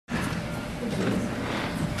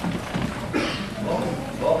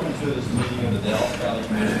to this meeting of the Dallas County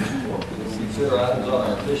Commissioners Court. We will consider items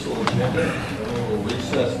on our official agenda, and we will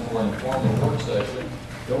recess for an informal work session.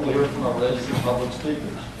 Then we'll hear from our registered public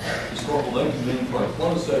speakers. This court will then convene for a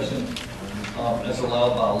closed session as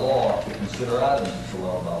allowed by law to consider items as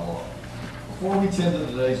allowed by law. Before we tend to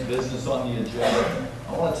today's business on the agenda,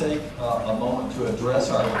 I want to take a moment to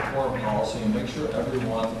address our decorum policy and make sure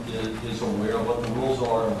everyone is aware of what the rules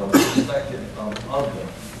are and what is expected of them.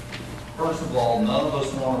 First of all, none of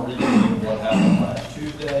us want to repeat what happened last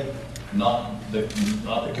Tuesday, not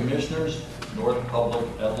the commissioners nor the public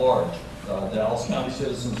at large. Dallas County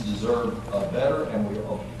citizens deserve better, and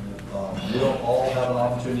we'll all have an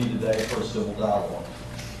opportunity today for a civil dialogue.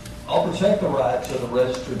 I'll protect the rights of the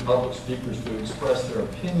registered public speakers to express their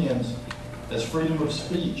opinions, as freedom of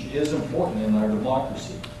speech is important in our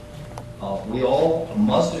democracy. We all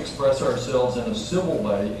must express ourselves in a civil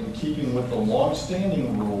way in keeping with the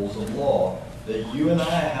long-standing rules of law that you and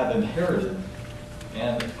I have inherited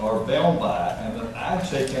and are bound by, and that I've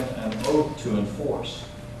taken an oath to enforce.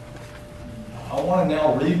 I want to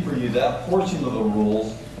now read for you that portion of the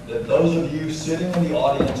rules that those of you sitting in the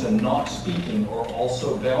audience and not speaking are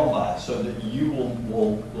also bound by, so that you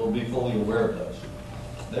will be fully aware of those.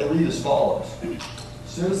 They read as follows.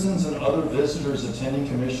 Citizens and other visitors attending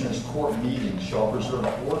Commissioners Court meetings shall preserve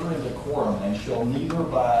order and decorum and shall neither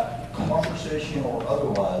by conversation or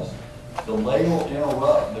otherwise delay or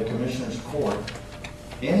interrupt the Commissioners Court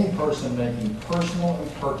any person making personal,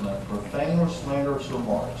 impertinent, profane, or slanderous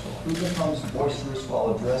remarks, or who becomes boisterous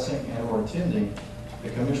while addressing and or attending the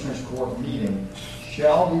Commissioners Court meeting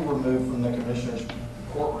shall be removed from the Commissioners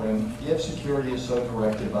courtroom if security is so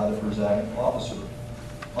directed by the presiding officer.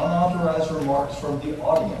 Unauthorized remarks from the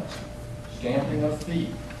audience, stamping of feet,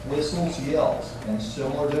 whistles, yells, and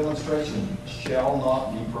similar demonstrations shall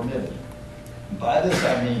not be permitted. By this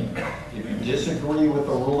I mean, if you disagree with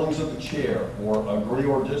the rulings of the chair, or agree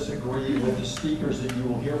or disagree with the speakers that you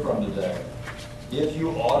will hear from today, if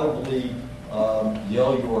you audibly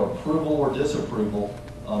yell your approval or disapproval,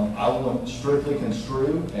 I will strictly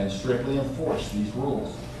construe and strictly enforce these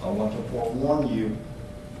rules. I want to forewarn you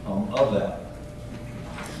of that.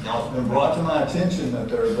 Now, it's been brought to my attention that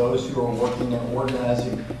there are those who are working and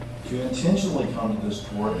organizing to intentionally come to this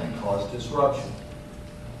court and cause disruption.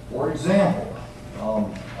 For example,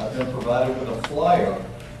 I've been provided with a flyer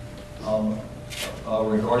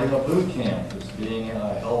regarding a boot camp that's being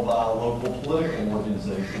held by a local political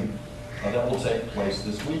organization that will take place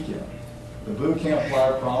this weekend. The boot camp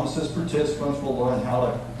flyer promises participants will learn how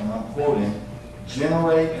to, and I'm quoting,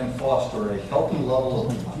 generate and foster a healthy level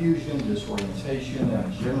of confusion, disorientation,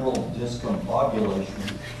 and general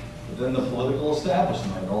discombobulation within the political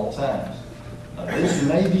establishment at all times. Now, this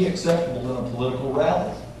may be acceptable in a political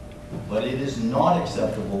rally, but it is not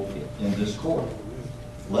acceptable in this court.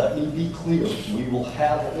 Let me be clear, we will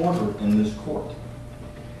have order in this court.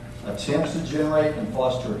 Attempts to generate and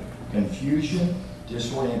foster confusion,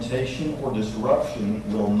 disorientation, or disruption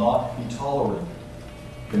will not be tolerated.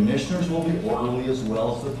 Commissioners will be orderly as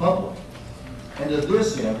well as the public. And to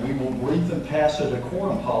this end, we will brief and pass a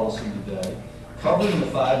decorum policy today covering the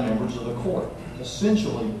 5 members of the court.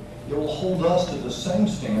 Essentially, it will hold us to the same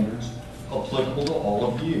standards applicable to all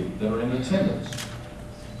of you that are in attendance.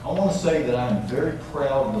 I want to say that I'm very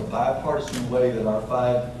proud of the bipartisan way that our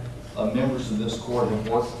 5 members of this court have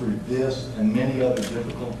worked through this and many other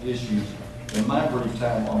difficult issues in my brief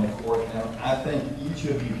time on the court, and I thank each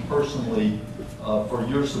of you personally for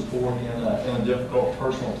your support in a difficult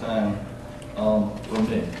personal time for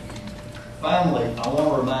me. Finally, I want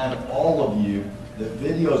to remind all of you that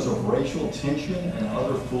videos of racial tension and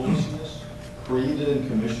other foolishness created in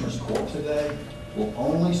Commissioners Court today will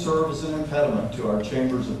only serve as an impediment to our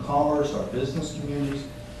chambers of commerce, our business communities,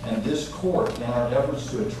 and this court in our efforts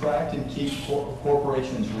to attract and keep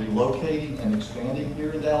corporations relocating and expanding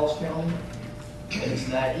here in Dallas County. And it's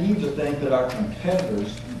naive to think that our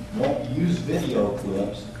competitors won't use video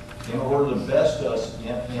clips in order to best us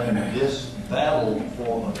in this battle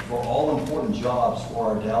for all important jobs for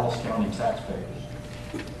our Dallas County taxpayers.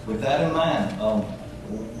 With that in mind,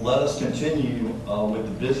 let us continue with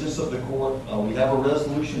the business of the court. We have a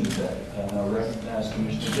resolution today, and I recognize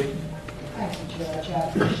Commissioner Dickey. Thank you, Judge. I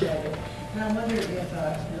appreciate it. And I wonder if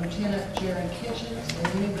Lieutenant Jerry Kitchens or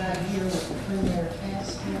anybody here with the Clean Air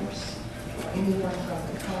Task Force, anyone from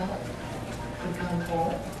the COP, would come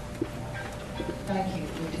forward. Thank you,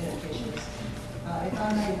 Lieutenant Kitchens. If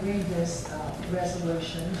I may read this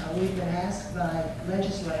resolution, we've been asked by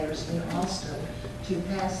legislators in Austin to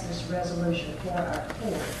pass this resolution for our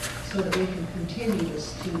court so that we can continue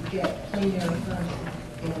to get clean air funding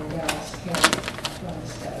in Dallas County from the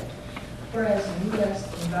state. Whereas the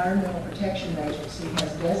U.S. Environmental Protection Agency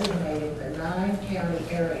has designated the 9-county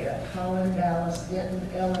area, Collin, Dallas, Denton,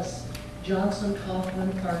 Ellis, Johnson,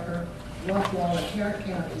 Kaufman, Parker, Rockwall, and Tarrant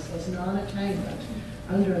counties as non-attainment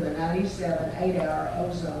under the 97 8-hour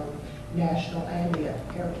ozone national ambient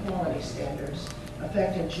air quality standards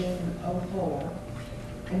effective June '04.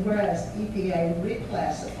 And whereas EPA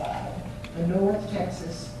reclassified the North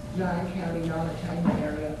Texas 9-county non-attainment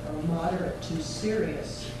area from moderate to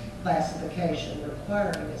serious classification,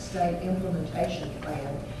 requiring a state implementation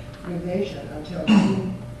plan revision until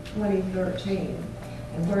June 2013.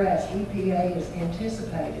 And whereas EPA is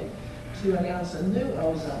anticipated to announce a new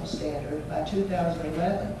ozone standard by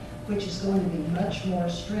 2011, which is going to be much more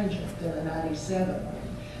stringent than the 97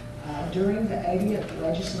 one. During the 80th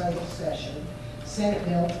legislative session, Senate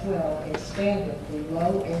Bill 12 expanded the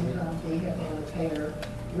low-income vehicle repair,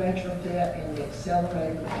 retrofit, and the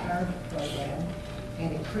accelerated retirement program,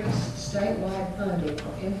 and increased statewide funding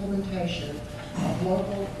for implementation of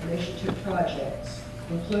local initiative projects,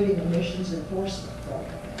 including emissions enforcement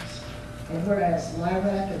programs. And whereas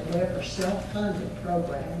LIRAP and WIP are self-funded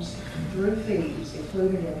programs through fees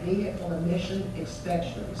included in vehicle emission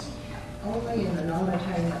inspections only in the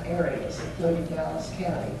non-attainment areas, including Dallas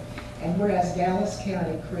County. And whereas Dallas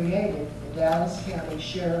County created the Dallas County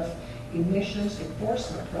Sheriff Emissions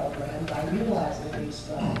Enforcement Program by utilizing these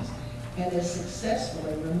funds and is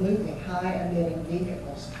successfully removing high-emitting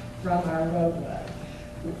vehicles from our roadways.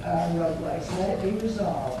 Let it be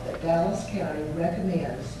resolved that Dallas County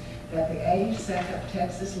recommends that the 82nd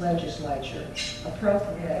Texas Legislature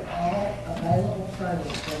appropriate all available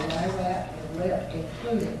funding for LIRAP and WIP,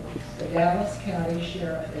 including the Dallas County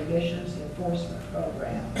Sheriff Emissions Enforcement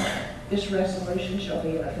Program. This resolution shall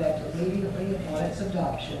be in effect immediately upon its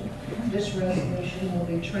adoption. This resolution will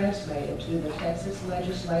be transmitted to the Texas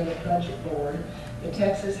Legislative Budget Board, the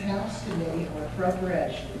Texas House Committee on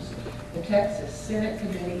Appropriations, the Texas Senate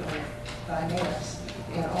Committee on Finance,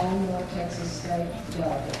 and all North Texas state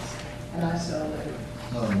delegates. And I so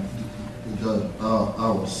move. Judge, I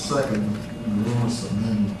will second numerous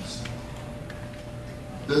amendments.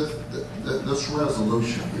 This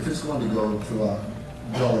resolution, if it's going to go to our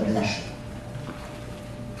delegation,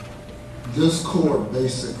 this court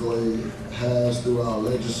basically has, through our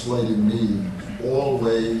legislative meetings,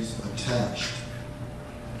 always attached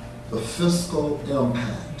the fiscal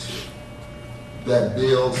impact that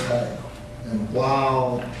bills have. And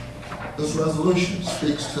while this resolution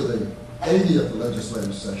speaks to the 80th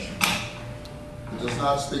legislative session, it does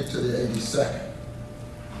not speak to the 82nd.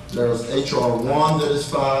 There's HR 1 that is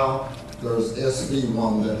filed, there's SB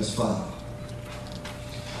 1 that is filed.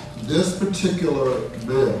 This particular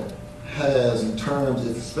bill has, in terms,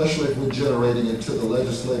 especially if we're generating it to the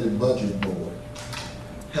Legislative Budget Board,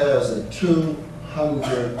 has a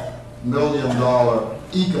 $200 million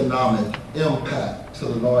economic impact to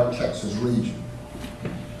the North Texas region.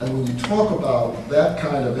 And when you talk about that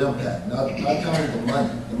kind of impact, not counting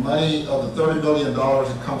the money of the $30 billion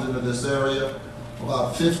that comes into this area,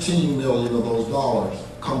 about 15 million of those dollars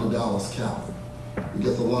come to Dallas County. We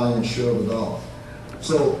get the lion's share of the dollar.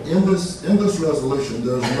 So in this resolution,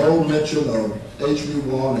 there's no mention of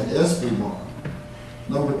HB1 and SB1.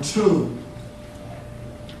 Number two,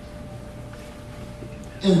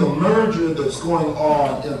 in the merger that's going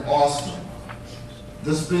on in Austin,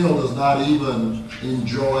 this bill does not even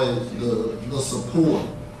enjoy the support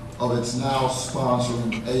of its now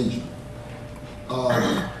sponsoring agent.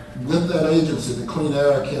 With that agency, the Clean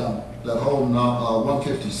Air Account, that whole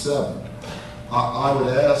 157, I would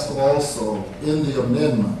ask also in the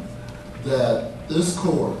amendment that this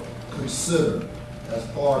court consider as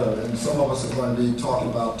part of it, and some of us are going to be talking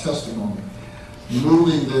about testimony,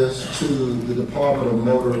 moving this to the Department of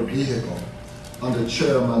Motor Vehicle under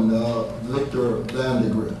Chairman Victor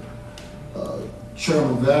Vandegrift.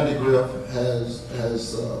 Chairman Vandegrift has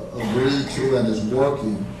agreed to and is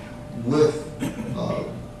working with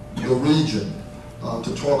the region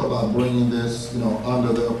to talk about bringing this,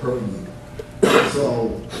 under their purview. So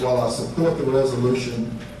while I support the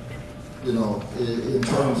resolution, in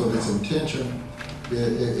terms of its intention,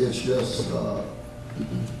 it's just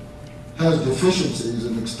has deficiencies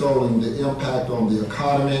in extolling the impact on the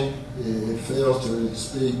economy. It fails to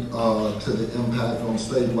speak to the impact on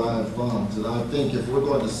statewide funds. And I think if we're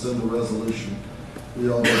going to send a resolution, we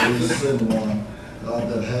ought to at least send one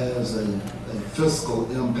that has a fiscal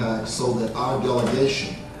impact so that our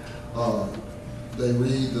delegation, they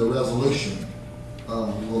read the resolution,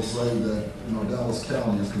 will say that Dallas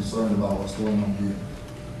County is concerned about what's going on here.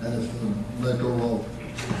 And if the Metro will,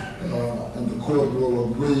 and the court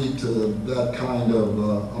will agree to that kind of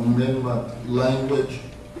amendment language,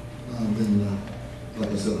 then,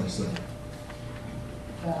 like I said.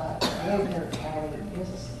 I believe there is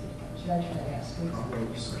a judgment asked.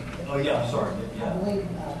 Oh, yeah, sorry, I yeah. believe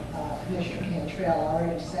Commissioner Cantrell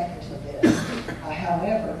already seconded this.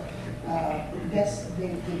 However,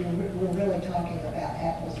 we're really talking about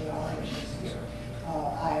apples and oranges here.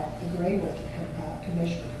 I agree with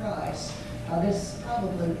Commissioner Price. This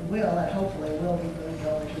probably will and hopefully will be moved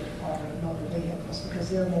over to the Department of Motor Vehicles because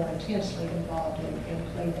they're more intensely involved in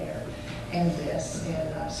clean air and this,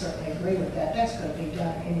 and I certainly agree with that. That's going to be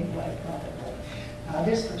done anyway, probably.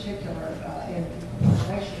 This particular, in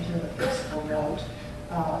relation to the fiscal note,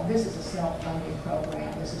 this is a self-funding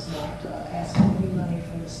program. This is not asking any money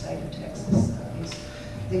from the state of Texas.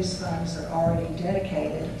 These funds are already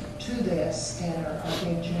dedicated to this and are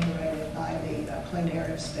being generated by the clean air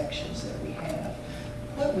inspections that we have.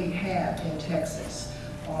 What we have in Texas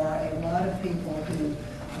are a lot of people who,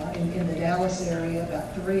 in the Dallas area,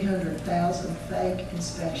 about 300,000 fake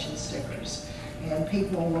inspection stickers. And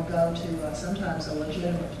people will go to sometimes a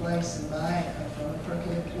legitimate place and buy it from a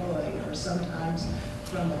crooked employee, or sometimes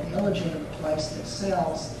from an illegitimate place that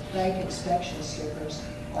sells fake inspection stickers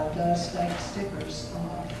or does fake stickers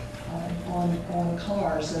on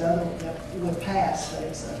cars that would pass, but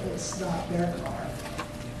it's not their car.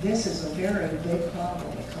 This is a very big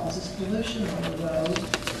problem. It causes pollution on the road.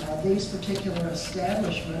 These particular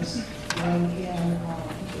establishments bring in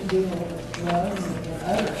deal with drugs and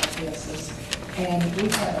other offenses. And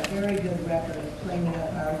we've had a very good record of cleaning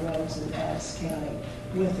up our roads in Dallas County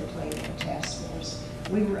with the Clean Air Task Force.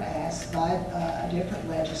 We were asked by different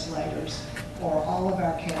legislators for all of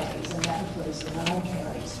our counties, and that includes the 9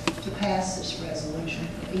 counties, to pass this resolution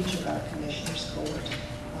for each of our commissioners' court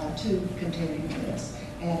to continue this.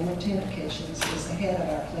 And Lieutenant Kitchens is the head of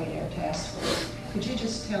our Clean Air Task Force. Could you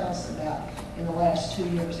just tell us about, in the last 2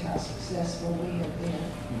 years, how successful we have been?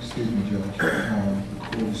 Excuse me, Judge. The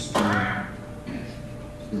court is still,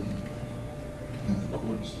 and the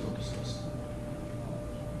court is still discussing.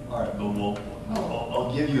 All right, but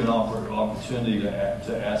I'll give you an opportunity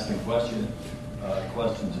to ask him questions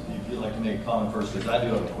if you'd like to make a comment first, because I do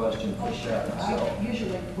have a question for Shaq himself.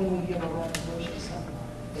 Usually when we give a resolution,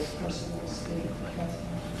 this person will speak.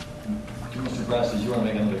 Mr. Price, did you want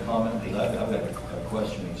to make another comment? Because I've got a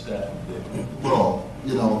question of staff. Well,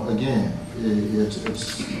 again,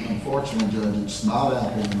 it's unfortunate, Judge, it's not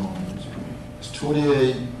apples and oranges. It's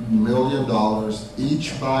 $28 million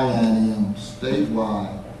each biennium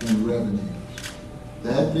statewide in revenues.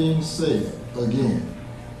 That being said, again,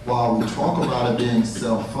 while we talk about it being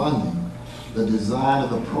self-funding, the design of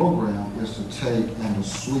the program is to take and to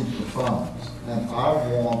sweep the funds. And I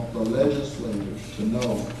want the legislators to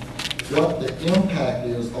know what the impact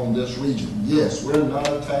is on this region. Yes, we're not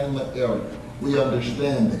a attainment area. We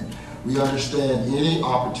understand that. We understand any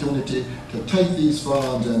opportunity to take these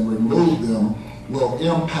funds and remove them will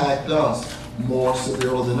impact us more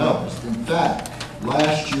severely than others. In fact,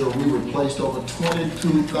 last year we replaced over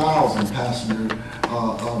 22,000 passenger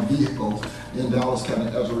vehicles in Dallas County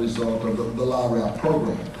as a result of the LIRAP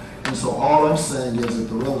program. And so all I'm saying is that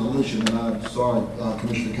the resolution, and I'm sorry,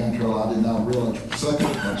 Commissioner Cantrell, I did not realize you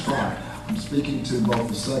seconded, that's fine. I'm speaking to both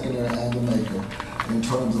the seconder and the maker in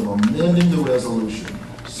terms of amending the resolution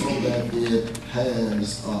so that it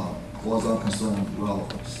has, as I'm concerned,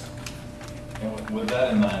 relevance. And with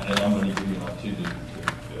that in mind, and I'm going to give you an opportunity to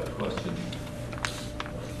question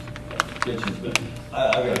Kitchens, but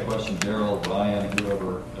I've got a question, Daryl, Brian,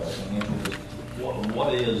 whoever can answer this.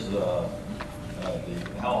 What is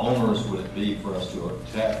how onerous would it be for us to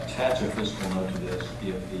attach a fiscal note to this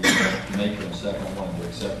if the maker and second wanted to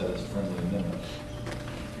accept that as a friendly amendment?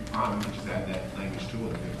 Probably just add that language to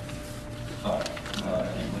it.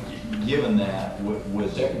 Given that,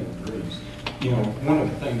 with Executive agrees. One of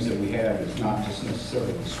the things that we have is not just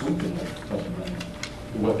necessarily the sweeping of the money.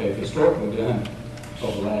 What they've historically done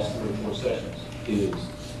over the last 3 or 4 sessions is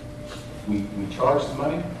we charge the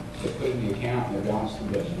money, they put it in the account, and they balance the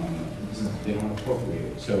budget on it. They don't appropriate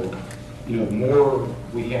it. So, the more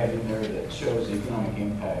we have in there that shows the economic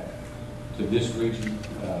impact to this region,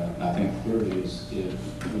 I think clearly is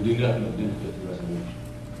will do nothing but benefit the resolution.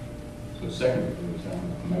 So second degree is on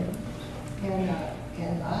the maker.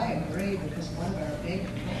 And I agree, because one of our big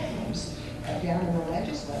problems down in the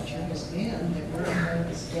legislature has been that we're in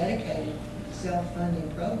this dedicated self-funding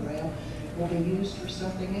program will be used for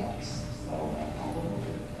something else. So I will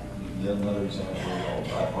agree with that. Yet another example of all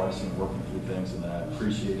bipartisan working through things, and I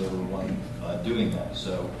appreciate everyone doing that.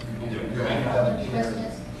 So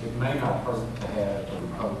It may not hurt to have a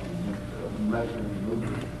Republican measure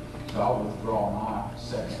remover. So I'll withdraw my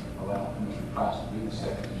second, allow Commissioner Price to be the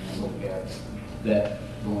second, and look at that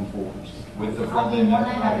going forward. With the I'll friendly be more than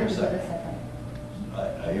amendment, I happy hear to do the second. second.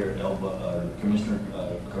 I hear Commissioner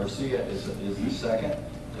Garcia is the second.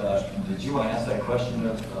 Did you want to ask that question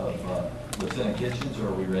of Lieutenant Kitchens, or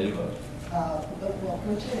are we ready to vote? Well,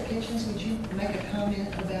 Lieutenant Kitchens, would you make a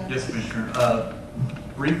comment about? Yes, Commissioner.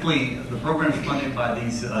 Briefly, the program is funded by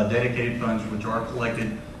these dedicated funds, which are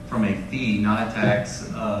collected from a fee, not a tax,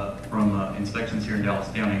 from inspections here in Dallas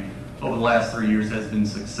County. Over the last 3 years has been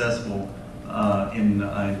successful in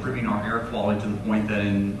improving our air quality to the point that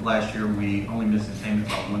in last year we only missed attainment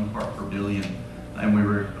by 1 part per billion, and we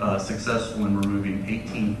were successful in removing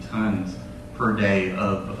 18 tons per day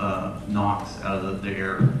of NOx out of the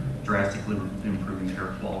air, drastically improving the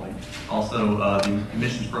air quality. Also, the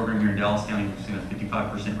emissions program here in Dallas County, we've seen a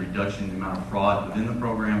 55% reduction in the amount of fraud within the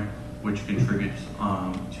program, which contributes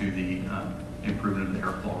to the improvement of the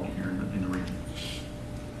air quality here in the region.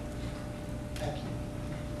 Thank you.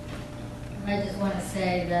 I just want to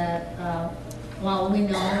say that while we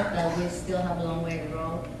know that we still have a long way to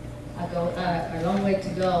go, a long way to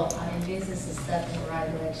go, I mean, this is a step in the right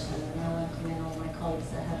direction. And I want to commend all my colleagues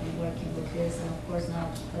that have been working with this, and of course now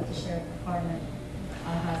that the Sheriff Department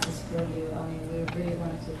has this purview. I mean, we really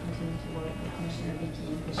want to continue to work with Commissioner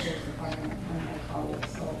Vicky, the Sheriff's Department, and my colleagues.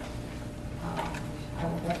 So I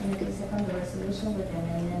will definitely second the resolution with the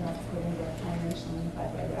amendment of putting the language on the back.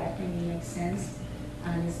 I think it makes sense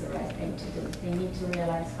and it's the right thing to do. They need to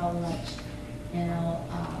realize how much,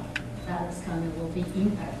 Dallas County will be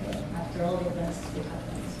impacted after all the events we have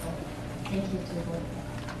done. So thank you to the board.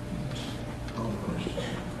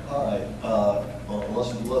 All right, well,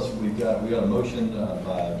 we got a motion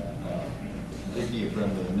by Vicky, a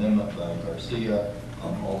friendly amendment by Garcia.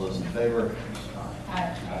 All those in favor?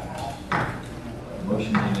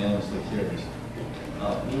 Motion unanimously carries.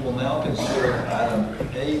 We will now consider item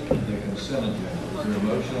 8, the consent agenda. Is there a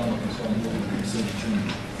motion on the consent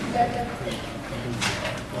agenda?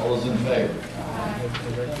 All those in favor?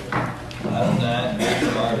 Item 9,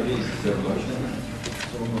 HRPs. Is there a motion?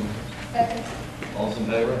 All those in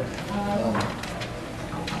favor?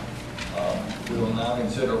 We will now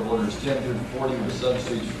consider orders 10 through 40 with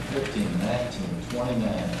substitutes for 15, 19, 29,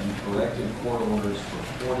 and corrected court orders for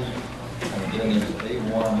 40, and addendums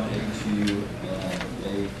A1, A2, and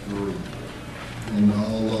A3. And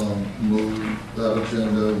I'll move that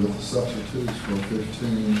agenda with the substitutes for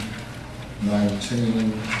 15,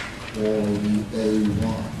 19, for the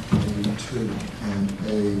A1, A2, and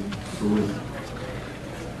A3.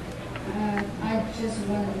 I just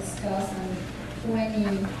want to discuss on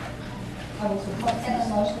 20, I will support second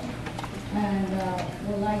motion, and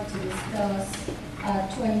would like to discuss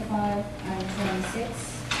 25 and 26.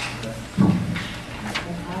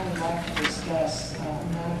 And I would like to discuss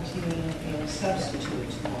 19 and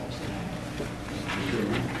substitutes 19.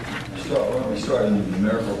 Why don't we start in the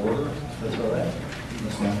numerical order? That's all right.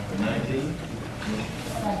 That's fine. 19.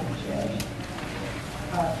 Thank you, Judge.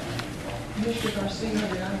 Mr. Garcia,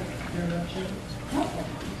 did I interrupt you?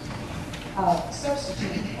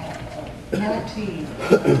 Substitute 19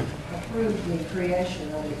 approved the creation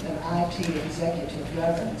of an IT Executive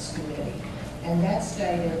Governance Committee. And that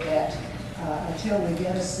stated that until we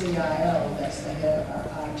get a CIO, that's the head of our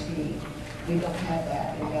IT, we don't have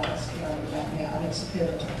that in Dallas County right now, and it's a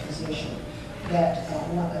pivotal position. That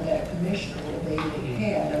that a commissioner will be the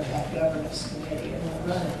head of that governance committee and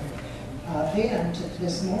will run it. Then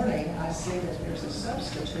this morning, I see that there's a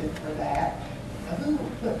substitute for that. Who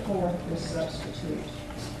put forth this substitute?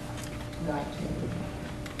 19.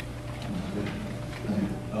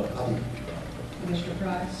 Mr.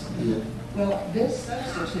 Price? Yeah. Well, this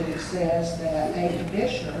substitute says that a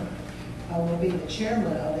commissioner will be the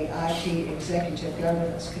chairman of the IT Executive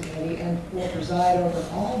Governance Committee and will preside over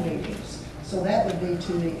all meetings. So that would be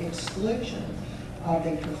to the exclusion of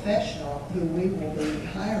the professional who we will be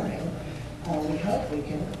hiring. We hope we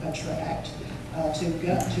can attract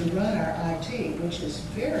to run our IT, which is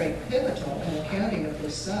very pivotal in a county of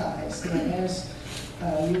this size. And as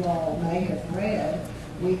you all may have read,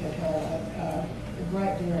 we have had a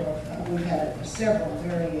great deal of, we've had several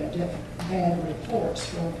very bad reports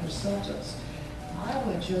from consultants. I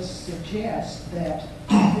would just suggest that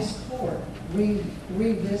this court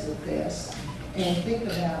revisit this and think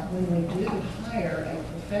about when we do hire a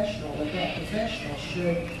professional, that professional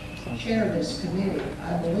should chair this committee.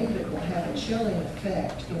 I believe it will have a chilling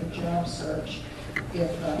effect in job search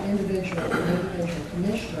if an individual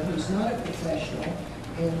commissioner who's not a professional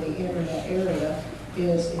in the internet area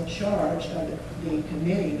is in charge of the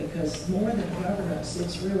committee, because more than governance,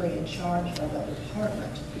 it's really in charge of a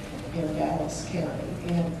department in Dallas County.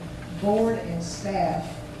 And board and staff,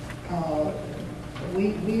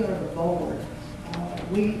 we are the board,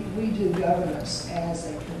 We do governance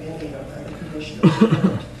as a committee of the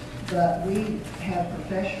commissioners, but we have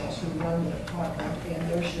professionals who run the department, and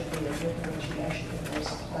there should be a differentiation in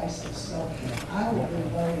those places. So I will be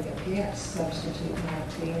voting against substitute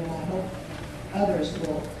 19, and I hope others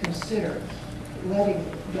will consider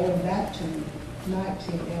going back to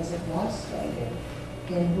 19 as it was stated,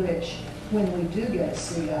 in which when we do get a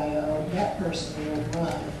CIO, that person will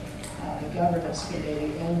run the governance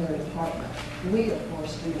committee and their department. We, of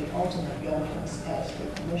course, do the ultimate governance as the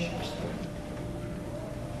commissioners do.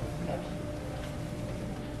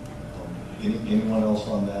 Anyone else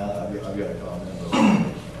on that? I've got a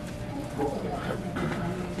comment.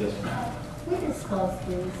 Yes, ma'am. We discussed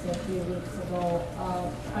this a few weeks ago,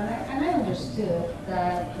 and I understood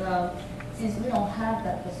that since we don't have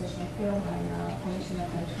that position filled by now, Commissioner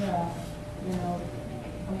Cantrell,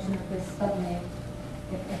 Commissioner Chris Stubney,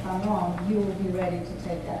 if I'm wrong, you will be ready to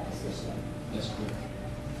take that position. That's correct.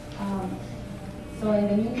 So in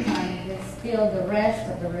the meantime, still the rest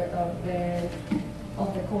of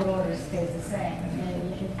the court order stays the same.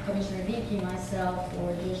 And if Commissioner Dickey, myself,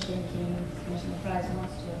 or you're thinking Commissioner Price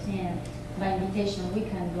wants to attend, by invitation, we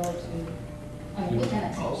can go to, we can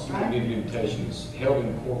attend, Also, right? the invitation is held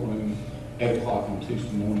in the courtroom, 8 o'clock on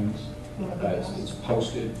Tuesday mornings. It's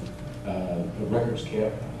posted, the records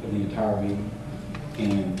kept of the entire meeting.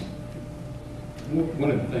 And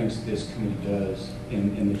one of the things that this committee does,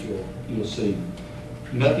 and that you'll see,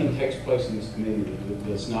 nothing takes place in this committee that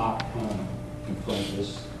does not come in front of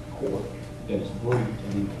this court, that is briefed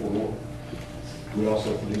and in court order. We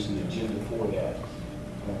also produce an agenda for that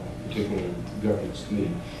particular governance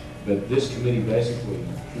committee. But this committee basically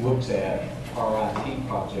looks at our IT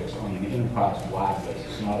projects on an enterprise-wide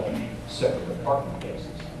basis, not a separate department basis.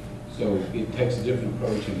 So it takes a different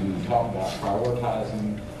approach, and when we talk about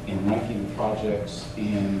prioritizing and ranking the projects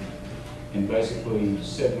and basically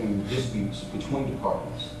settling disputes between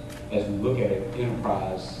departments as we look at it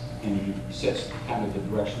enterprise, and sets kind of the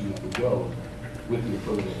direction that we go with the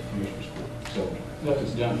approval of the Commissioners Court. So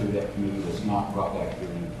nothing's done through that committee that's not brought back here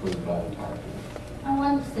and approved by the entire court. And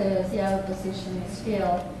once the CIO position is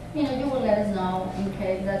filled, you will let us know in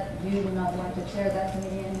case that you do not want to chair that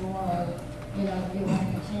committee anymore, or, if you want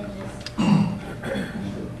to change this.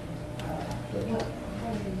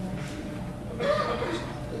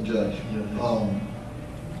 Judge,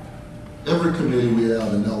 every committee we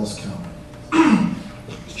have in Nellis County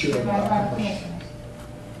is chaired by a commissioner.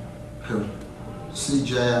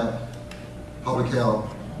 CJAB, public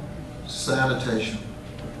health, sanitation,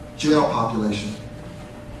 jail population.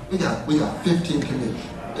 We got 15 committees.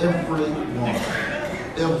 Every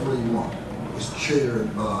one is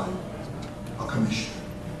chaired by a commissioner.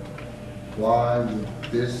 Why would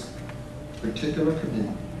this particular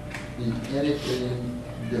committee be anything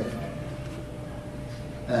different?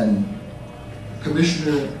 And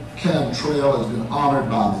Commissioner Cantrell has been honored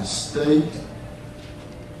by the state,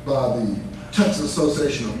 by the Texas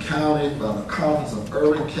Association of Counties, by the Conference of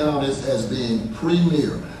Urban Counties as being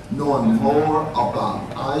premier, knowing more about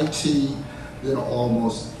IT than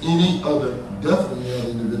almost any other, definitely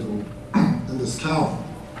any individual in this county.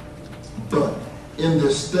 But in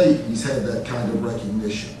this state, he's had that kind of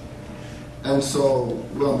recognition. And so,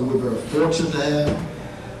 well, we're very fortunate to have.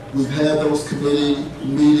 We've had those committee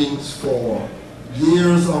meetings for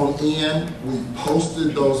years on end. We've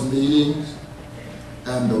posted those meetings,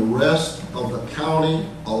 and the rest of the county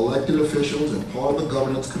elected officials and part of the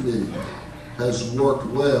governance committee has worked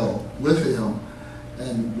well with him.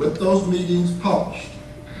 And with those meetings published,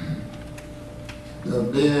 there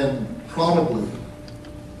have been probably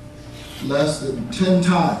less than 10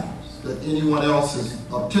 times that anyone else has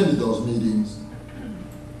attended those meetings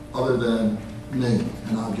other than me,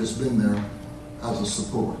 and I've just been there as a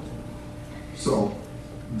support. So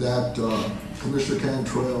that Commissioner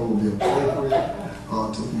Cantrell will be appropriate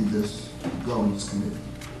to lead this governance committee.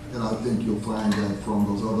 And I think you'll find that from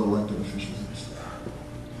those other elected officials in the state.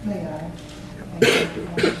 May I?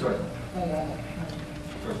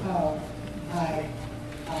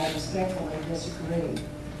 I respectfully disagree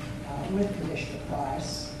with Commissioner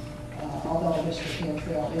Price, although Mr.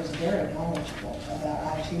 Cantrell is very knowledgeable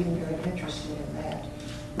about IT and very interested in that.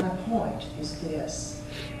 My point is this: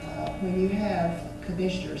 when you have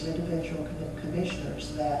commissioners, individual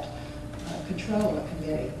commissioners that control a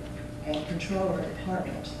committee and control a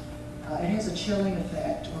department, it has a chilling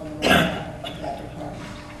effect on the morale of that department.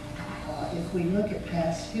 If we look at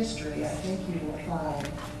past history, I think you will find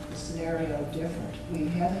the scenario different. We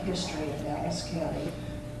have a history in Dallas County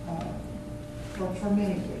for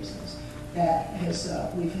many reasons that has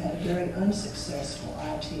we've had a very unsuccessful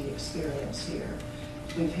IT experience here.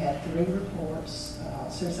 We've had 3 reports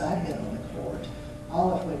since I've been on the court,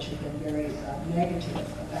 all of which have been very negative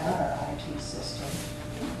about our IT system.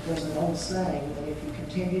 There's an old saying that if you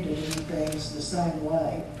continue to do things the same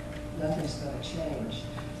way, nothing's going to change.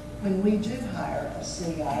 When we do hire a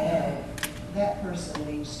CIO, that person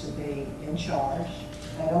needs to be in charge.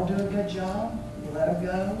 They don't do a good job, you let them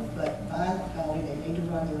go, but by the county, they need to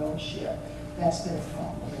run their own ship. That's been a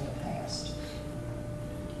problem in the past.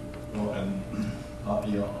 Well, and,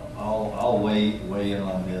 you know, I'll weigh in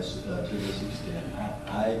on this to this extent.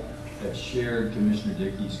 I have shared Commissioner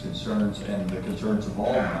Dickey's concerns and the concerns of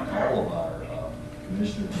all of our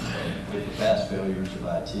commissioners with the past failures of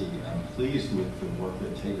IT. I'm pleased with the work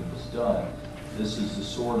that Tatum has done. This is the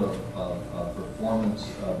sort of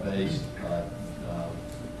performance-based,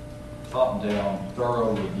 top-down,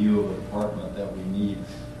 thorough review of a department that we need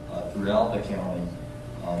throughout the county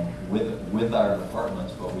with our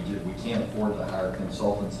departments, but we can't afford to hire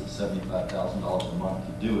consultants at $75,000 a month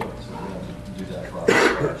to do it, so we have to do that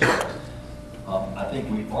process ourselves. I think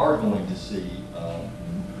we are going to see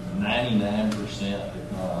 99%,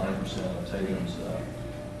 if not 100% of Tatum's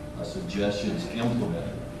suggestions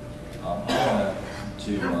implemented. I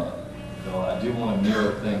do want to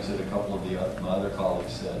mirror things that a couple of my other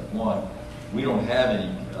colleagues said. One, we don't have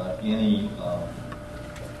any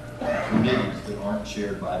committees that aren't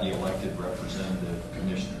chaired by the elected representative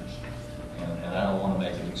commissioners, and I don't want to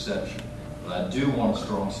make an exception. But I do want a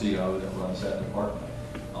strong CO that runs that department.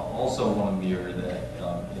 I also want to mirror that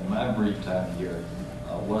in my brief time here,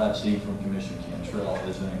 what I've seen from Commissioner Cantrell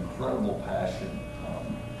is an incredible passion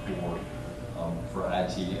for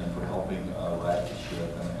IT and for helping right the ship,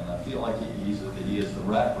 and I feel like he is the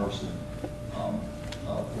right person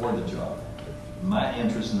for the job. My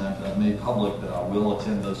interest, and I've made public that I will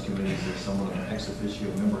attend those committees as somewhat of an ex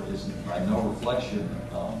officio member, is by no reflection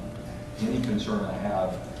any concern I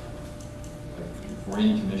have for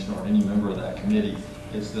any commissioner or any member of that committee.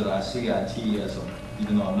 Is that I see IT as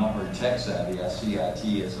even though I'm not very tech savvy, I see IT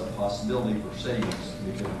as a possibility for savings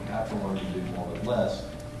because we have to learn to do more with less,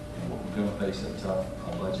 and we're going to face a tough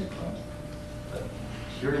budget crunch. But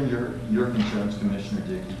hearing your concerns, Commissioner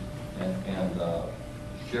Dickey, and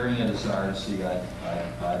sharing a desire to see IT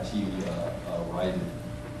righted,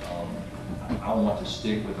 I want to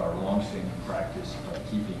stick with our longstanding practice of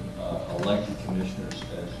keeping elected commissioners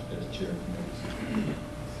as chair committees.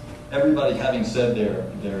 Everybody having said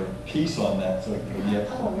their piece on that, so yeah.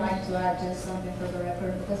 I would like to add just something for the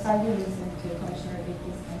record, because I do listen to Commissioner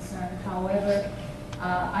Dickey's concern. However,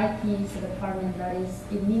 IT is a department that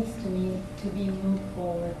it needs to be moved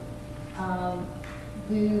forward.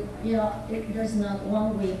 There's not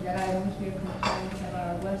one week that I don't hear complaints about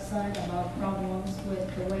our website, about problems with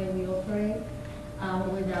the way we operate,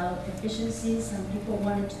 without efficiencies, and people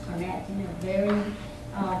wanting to connect in a very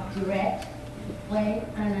direct way.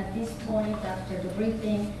 And at this point, after the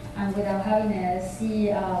briefing, and without having a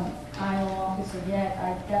CIO officer yet,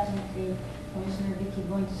 I definitely, Commissioner Dickey,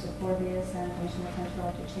 going to support this, and Commissioner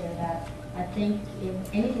Cantrell to chair that. I think if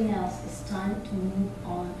anything else, it's time to move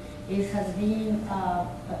on. It has been a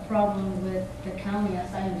problem with the county,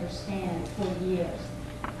 as I understand, for years.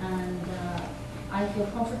 And I feel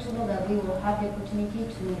comfortable that we will have the opportunity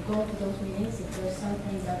to go to those meetings if there's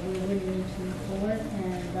something that we really need to move forward.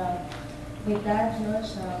 And with that,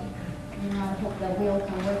 Judge, I hope that we all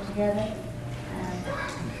can work together and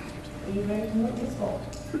be ready to move this forward.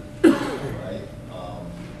 Right.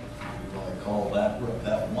 We want to call that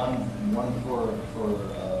one for a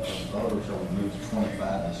vote, or shall we move to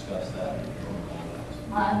 25 and discuss that?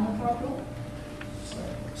 No problem.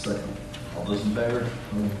 Second. All those in favor?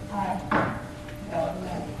 Aye.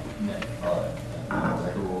 Nay. All right.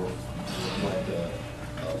 Record will reflect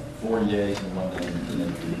 4 yeas and 1 nay from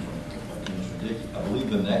Commissioner Dickey. I believe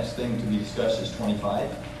the next thing to be discussed is 25.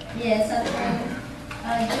 Yes,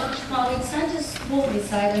 Judge, colleagues, I just pulled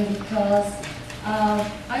this item because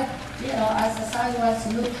as I was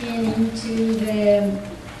looking into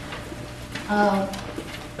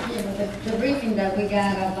the briefing that we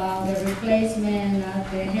got about the replacement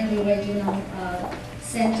of the Henry Regional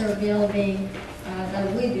Center building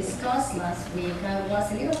that we discussed last week, I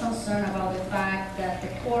was a little concerned about the fact that the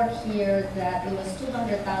court here that it was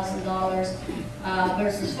 $200,000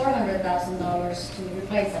 versus $400,000 to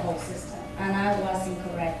replace the whole system. And I was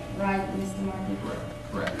incorrect, right, Mr. Martin?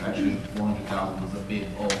 Correct. Actually, 400,000 was a bid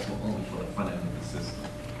also only for the front end of the system.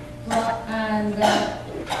 Well, and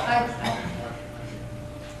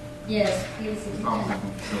yes, please, if you can.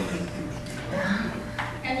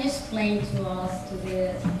 Can you explain to us, to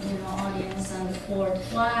the audience and the court,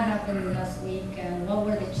 what happened last week and what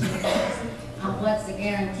were the changes? what's the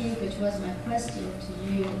guarantee, which was my question to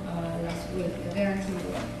you last week, the guarantee.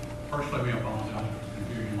 First, let me apologize for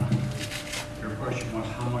confusion. Your question was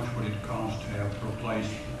how much would it cost to have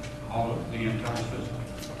replaced all of the entire system?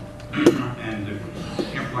 And the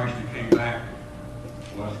information that came back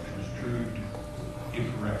was construed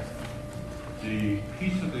incorrect. The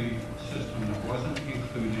piece of the system that wasn't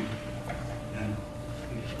included in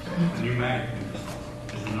the pneumatic piece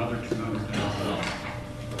is another $200,000.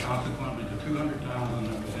 Consequently, the $200,000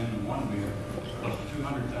 that was in the one bid plus the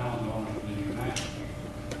 $200,000 for the pneumatic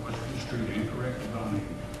was construed incorrectly by me to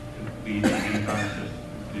be the entire system.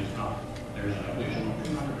 It is not. There's an additional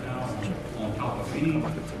 $200,000 on top of any,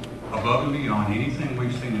 above and beyond anything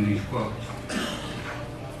we've seen in these quotes. The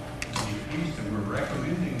piece that we're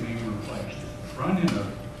recommending being replaced is the front end of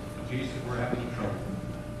it, the piece that we're having the trouble with.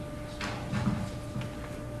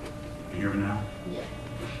 You hear me now? Yeah.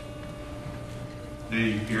 The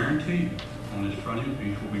guarantee on this front end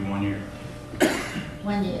piece will be 1 year.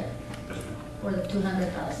 1 year Yes, ma'am. for the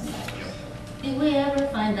 $200,000. Yes. Did we ever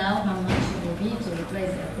find out how much it will be to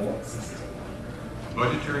replace the whole system? The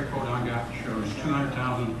budgetary quote I got shows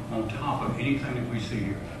 $200,000 on top of anything that we see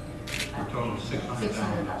here, for a total of $600,000.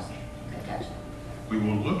 $600,000. Okay, gotcha. We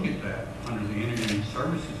will look at that under the engineering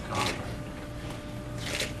services contract.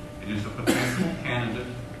 It is a potential candidate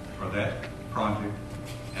for that project,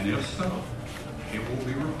 and if so, it will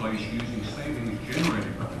be replaced using savings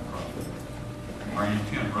generated by the project. Our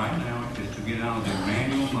intent right now is to get out of the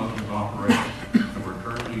manual mode of operation that we're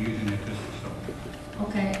currently using at this facility.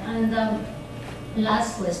 Okay, and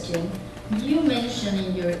last question. You mentioned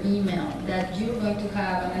in your email that you're going to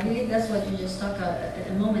have, and I believe that's what you just talked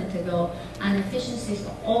a moment ago, an efficiencies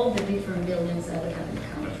of all the different buildings that we have in the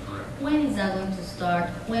county. That's correct. When is that going to start?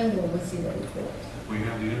 When will we see the report? We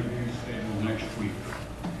have the interviews scheduled next week.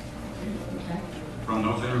 Okay. From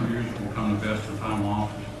those interviews will come the best of time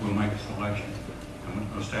officers. We'll make a selection and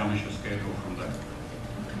we'll establish a schedule from there.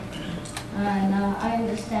 And I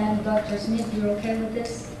understand, Dr. Smith, you're okay with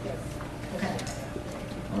this? Yes. Okay.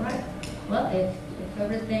 All right. Well, if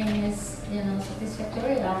everything is,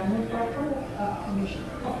 satisfactory, I'll move for approval. Commissioner.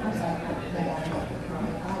 Oh, I'm sorry. May I make a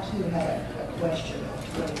comment? I too had a question.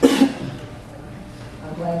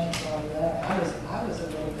 I'm glad you brought it up. I was a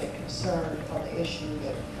little bit concerned on the issue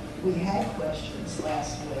that we had questions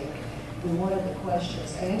last week. We wanted the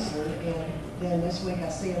questions answered, and then this week I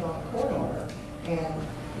see it on a court order, and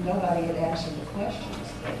nobody had answered the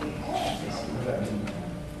questions that we had this week.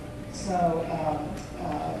 So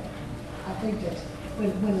I think that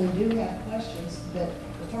when we do have questions, that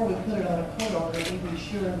before we put it on a court order, we be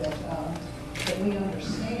sure that that we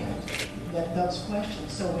understand that those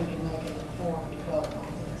questions, so we can make an informed vote on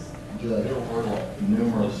this. Judge, There were like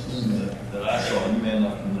numerous that I saw. You may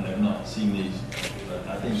not have not seen these, but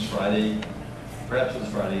I think it's Friday, perhaps it was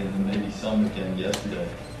Friday, and then maybe some that came yesterday.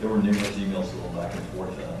 There were numerous emails that were back and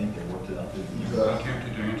forth, and I think they worked it out. I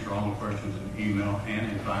attempted to answer all the questions in email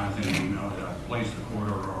and advise in email that I placed the court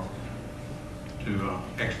order to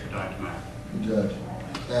expedite the matter. Judge,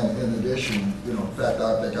 and in addition, in fact, I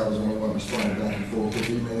think I was the only one responding back and forth with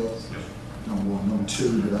emails. Yes, sir. Number one. Number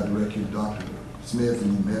two, that I direct you to Dr. Smith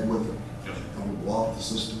and you met with her. Yes, sir. I would walk the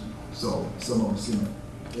system. So some of us,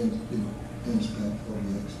 inspect or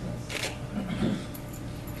the expense.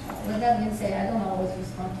 With that being said, I don't always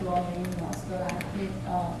respond to all the emails, but I did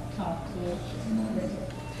talk to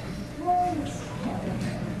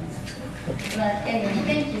But anyway,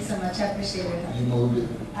 thank you so much. I appreciate it. You moved it.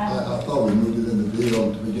 I thought we moved it in the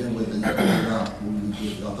bill to begin with, and you put it out. I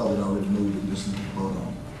thought we'd already moved it, just need to vote on it.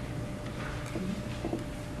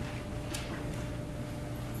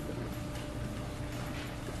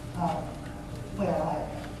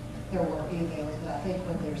 There were emails, but I think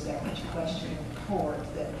when there's that much question in court,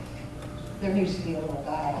 that there needs to be a little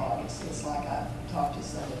dialogue. It's like I talked to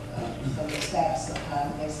some of the staff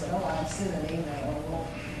sometime, and they said, oh, I sent an email.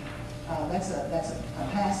 Well, that's a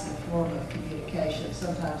passive form of communication.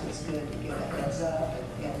 Sometimes it's good to give a heads up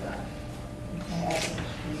and have some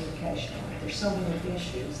communication. There's so many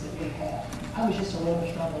issues that we have. I was just a little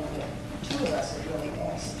troubled that two of us had really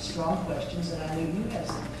asked some strong questions, and I knew you had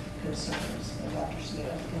some concerns, Dr.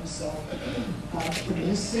 Smith, and so to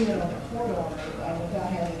just see it on the court order without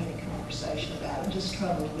having any conversation about it just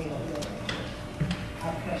troubled me a little bit. I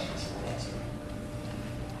have questions for answer.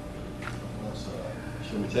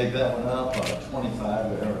 Should we take that one up?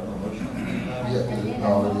 25, we have a motion on 25? Yeah, it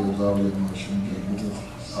was already a motion.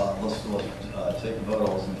 Let's take a vote. All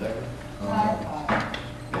those in favor?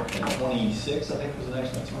 And 26, I think, was the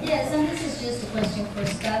next one. Yes, and this is just a question for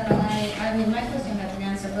staff, and I mean, my question has been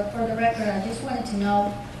answered, but for the record, I just wanted to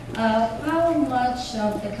know how much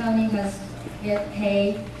of the county has get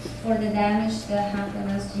paid for the damage that happened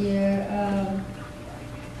last year,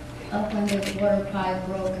 up when the water pipe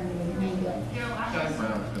broke and the main building. Daryl, I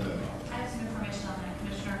have some information on that,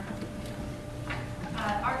 Commissioner.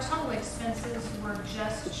 Our total expenses were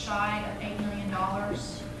just shy of $8 million.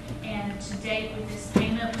 And to date, with this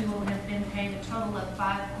payment, we will have been paid a total of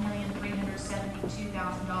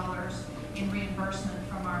 $5,372,000 in reimbursement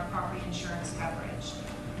from our property insurance coverage.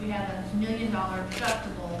 We have a $1 million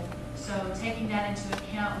deductible, so taking that into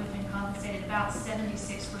account, we've been compensated about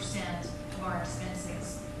 76% of our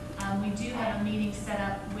expenses. We do have a meeting set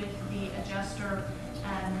up with the adjuster,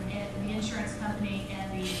 and the insurance company,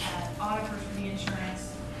 and the auditors for the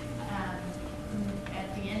insurance at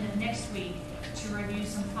the end of next week to review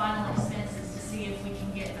some final expenses to see if we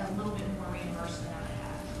can get a little bit more reimbursement out of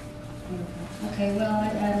that. Okay, well,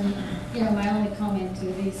 my only comment to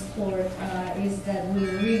this court is that we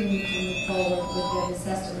really need to move forward with the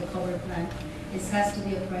disaster recovery plan. This has to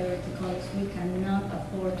be a priority because we cannot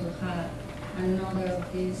afford to have another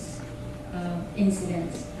of these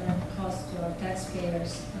incidents that cost to our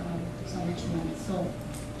taxpayers so much money. So,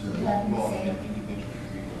 let me say,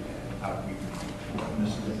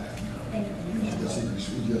 thank you. Yes, he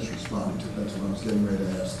just responded to, that's what I was getting ready to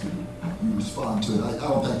ask you. You respond to it. I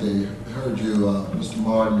don't think they heard you, Mr.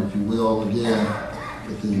 Martin, if you will, again,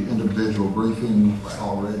 with the individual briefing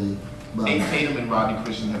already. But Tatum and Rodney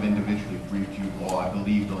Christian have individually briefed you all, I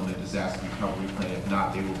believe, on the disaster recovery plan. If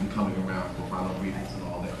not, they will be coming around for final briefings and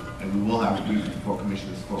all that. And we will have a briefing before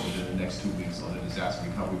Commissioners Court within the next 2 weeks on the disaster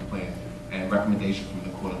recovery plan and recommendation from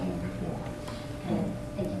the court on moving forward.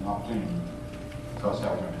 And an opportunity, because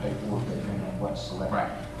how we're going to pay for it, depending on what's selected.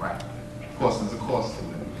 Right. Of course, there's a cost to it.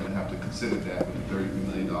 We're going to have to consider that with the $33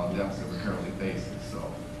 million deficit we're currently facing,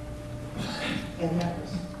 so. And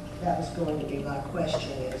that was going to be my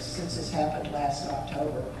question is, since this happened last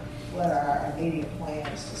October, what are our immediate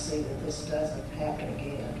plans to see that this doesn't happen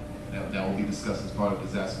again? That will be discussed as part of the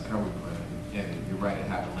disaster recovery plan. And you're right, it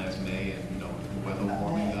happened last May, and with the weather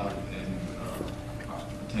warming up and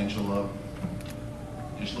potential of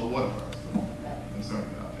additional water prices. So I'm concerned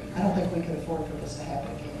about that. I don't think we can afford for this to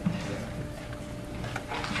happen again.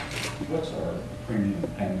 What's our premium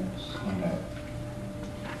payments on that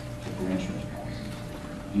for insurance policy?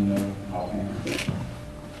 Do you know offhand? I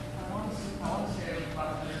want to say it was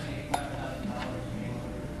about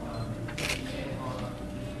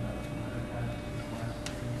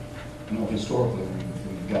 $185,000. Historically,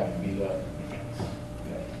 we've gotten beat up.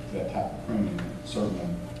 That type of premium certainly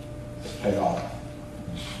has paid off.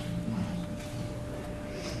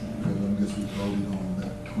 I guess we voted on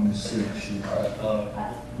that 26 sheet. All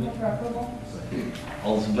right, Move for approval?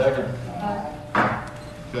 all those in favor?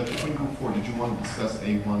 Judge, if we move forward, did you want to discuss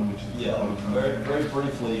A1, which is? Yeah, very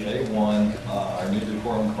briefly, A1, our new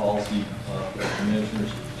decorum policy for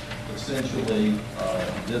commissioners. Essentially,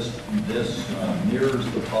 this mirrors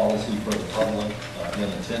the policy for the public in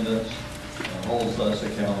attendance and holds us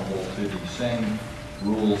accountable to the same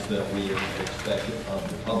rules that we expect of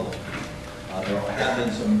the public. There have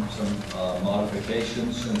been some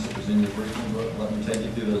modifications since it was in your briefing, but let me take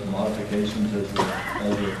you through those modifications as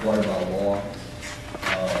required by law.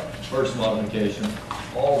 First modification,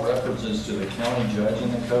 all references to the county judge in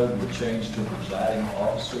the code were changed to presiding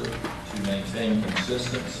officer to maintain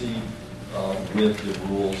consistency with the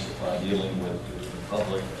rules dealing with the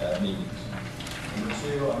public at meetings. Number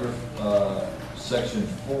two, under section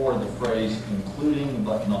 4, the phrase including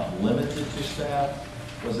but not limited to staff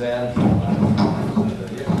was added.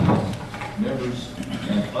 Members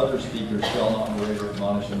and other speakers shall not berate or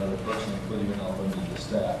admonish another person, including but not limited to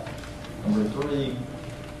staff. Number 3,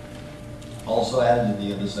 also added to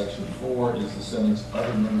the end of section 4 is the sentence,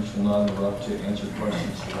 other members will not interrupt to answer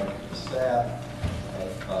questions directed to staff.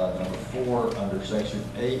 Number 4, under section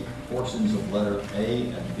 8, portions of letter A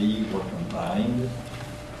and B were combined.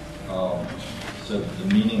 So the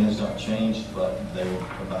meaning has not changed, but they were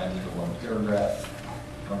combined into one paragraph.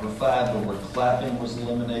 Number 5, the word clapping was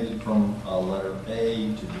eliminated from letter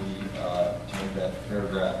A to make that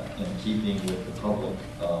paragraph in keeping with the public,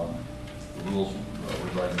 the rules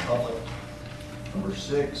regarding public. Number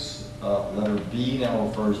 6, letter B now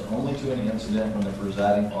refers only to an incident when the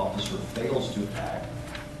presiding officer fails to act.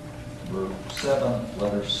 Number 7,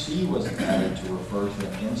 letter C was added to refer to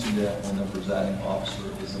an incident when the presiding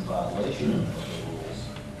officer is in violation of the rules.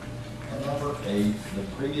 And number 8, the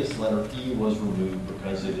previous letter E was removed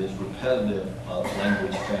because it is repetitive of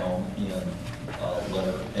language found in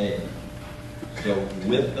letter A. So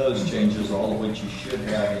with those changes, all of which you should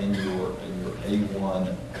have in your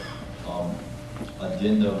A1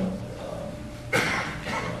 addendum, I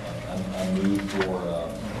move for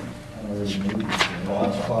already moved.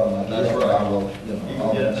 That's part of my That's deal. right. I will,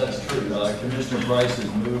 Yeah, that's true. Commissioner Price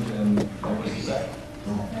has moved and there was a second.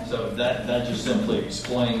 So that just simply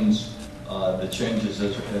explains the changes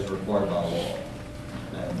as required by law.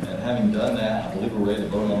 And having done that, I believe we're ready to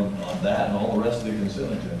vote on that and all the rest of the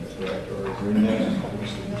consent agenda, correct? Or is there anything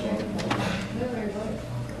else?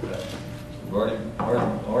 Okay. We've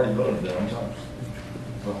already voted that, I'm sorry.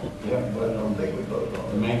 We haven't voted on the voted on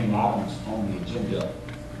it. remaining items on the agenda. Yeah.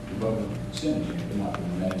 We voted on the consent agenda, but not the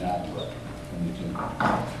remaining items on the agenda.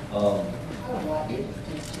 I would like it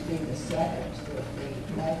just to be the second that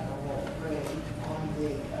the mayor will agree on the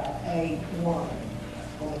A1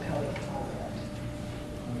 on the code of conduct.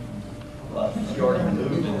 Well, I think you already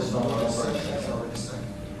moved and someone else already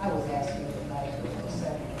I was asking the mayor for the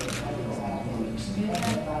second. I didn't say You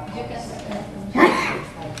can second.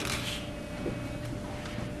 Thank you.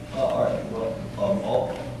 All right,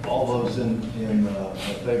 well, all those in favor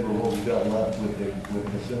of what we've got left with the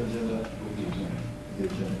consent agenda? With the agenda. The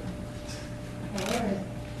agenda. All right.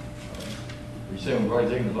 You're saying we've already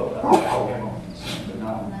taken the vote? Oh, we have on consent, but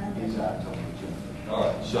not on these items on the agenda. All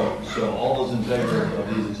right, so all those in favor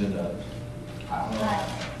of these agenda items?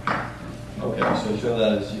 Okay, so show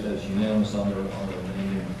that as unanimous on the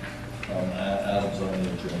remaining items on the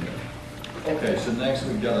agenda. Okay, so next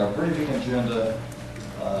we've got our briefing agenda.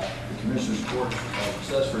 The Commissioner's Court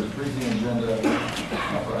sets for its briefing agenda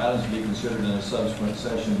for items to be considered in a subsequent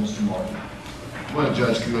session. Mr. Martin. Well,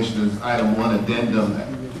 Judge Commissioners, item 1, addendum,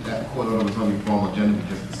 that court order was on your formal agenda we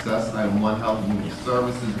just discussed. Item 1, Health and Human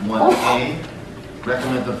Services. 1A,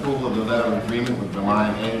 recommend approval of the letter of agreement with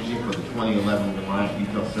Reliant Energy for the 2011 Reliant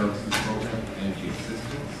Retail Services Program, Energy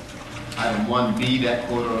Assistance. Item 1B, that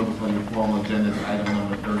court order was on your formal agenda, is item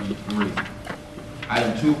number 33.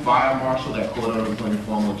 Item 2, Fire Marshal, that court order was on your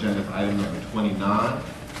formal agenda, is item number 29.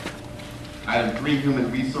 Item 3,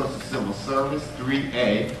 Human Resources Civil Service.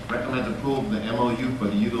 3A, recommend approval of the MOU for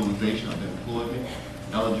the utilization of the Employment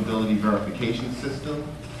Eligibility Verification System.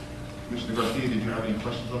 Commissioner Garcia, did you have any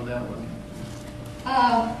questions on that one?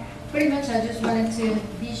 Pretty much I just wanted to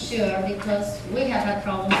be sure because we have had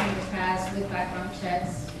problems in the past with background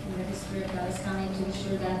checks in the history of Dallas County to be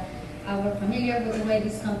sure that we're familiar with the way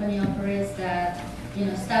this company operates, that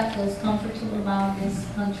staff feels comfortable about this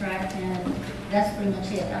contract, and that's pretty much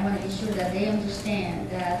it. I want to be sure that they understand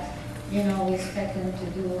that, we expect them to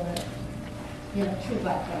do a, true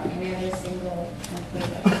background in every single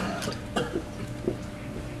employee.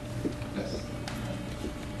 Yes.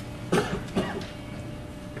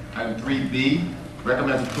 Item 3B,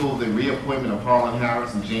 recommends approval of the reappointment of Harlan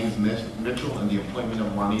Harris and James Mitchell and the appointment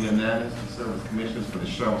of Juanita Nanas to serve as commissioners for the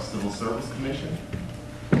Sheriff Civil Service Commission.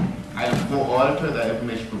 Item 4, auditor, that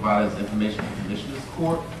information provided as information for Commissioners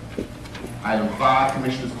Court. Item 5,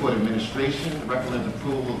 Commissioners Court Administration, recommends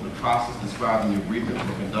approval of the process described in the agreement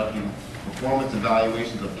for conducting performance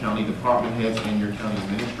evaluations of county department heads and your county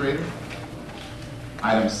administrator.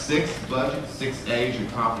 Item 6, budget. 6A is your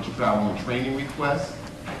conference travel and training request.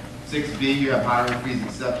 6B, you have hiring freeze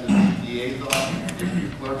exceptions to the DA's office,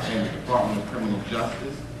 district clerk, and the Department of Criminal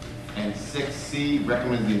Justice. And 6C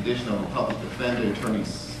recommends the addition of a public defender, attorney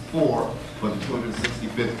 4, for the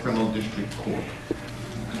 265th Criminal District Court.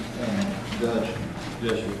 Judge,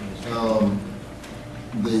 Yes, sir.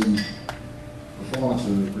 the performance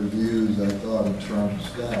of the reviews, I thought in terms of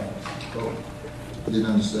staff, didn't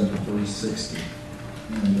understand the 360.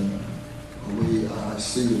 And I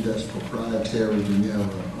see that that's proprietary. Do you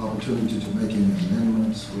have an opportunity to make any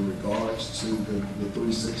amendments with regards to the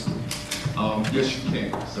 360? Yes, you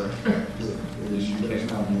can, sir. Yeah, you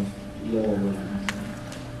there's not enough law with it.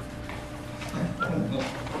 Anyway.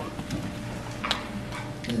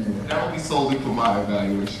 That will be solely for my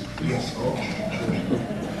evaluation. Yes, okay.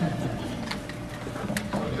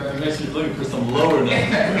 It makes me look for some lower now.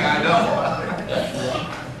 I know.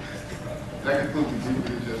 That concludes the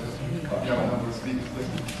briefing agenda. You have a number of speakers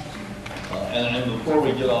listed. And before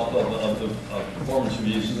we get off of the performance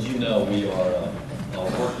reviews, as you know, we are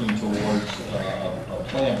working towards a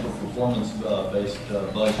plan for performance-based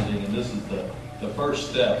budgeting, and this is the first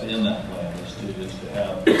step in that plan is to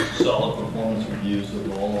have solid performance reviews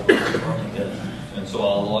of all of our department heads. And so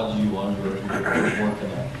I'll laud you on your work,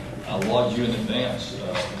 and I laud you in advance,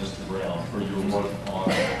 Mr. Brown, for your work on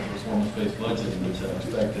performance-based budgeting, which I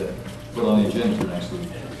expect to put on the agenda for next week.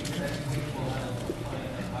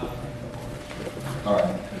 All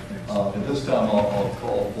right. At this time, I'll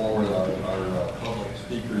call forward our public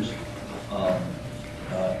speakers.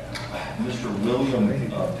 Mr. William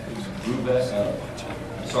Bubeck,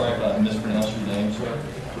 sorry if I mispronounced your name, sir.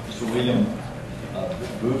 Mr. William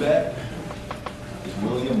Bubeck? Is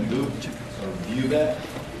William Bubeck?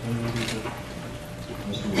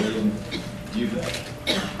 Mr. William Eubank.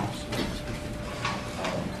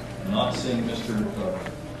 Not seeing Mr.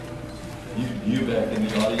 Eubank in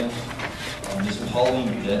the audience. Ms.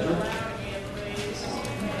 Pauline Dedrick.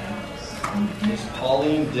 Ms.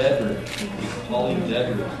 Pauline Dedrick. Ms. Pauline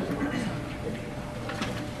Dedrick.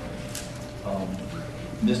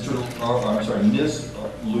 Miss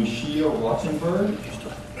Lucia Rottenberg.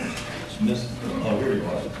 Here you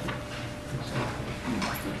are.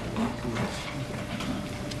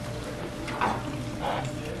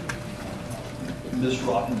 Ms.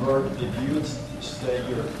 Rottenberg, if you would stay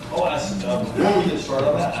here. Oh, before we get started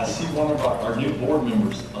on that, I see one of our new board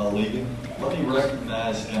members leaving. Let me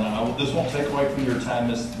recognize, and this won't take away from your time,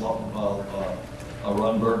 Ms.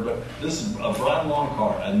 Rottenberg, but this is Brian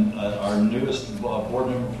Longcar, and our newest board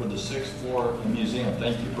member for the 6th floor museum.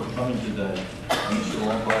 Thank you for coming today, Mr.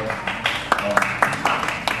 Longcar.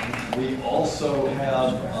 We also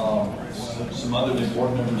have some other new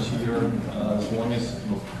board members here. As long as,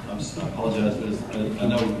 I apologize, but I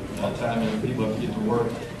know time and people have to get to work.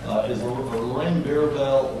 Is Lorraine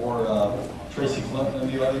Mirabel or Tracy Clinton in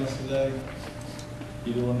the audience today?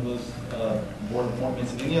 Either one of those board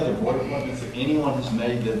appointments? Any other board appointments that anyone has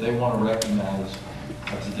made that they want to recognize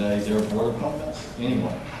today? Their board appointments?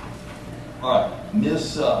 Anyone? All right,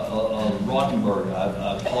 Ms. Rottenberg,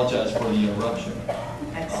 I apologize for the interruption.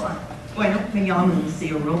 Excellent. Bueno, me llamo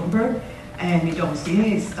Lucia Rotenberg, and mi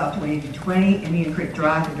domicilio es 2020 Indian Creek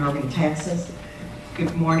Drive in Irving, Texas.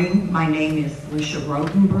 Good morning. My name is Lucia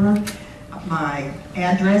Rotenberg. My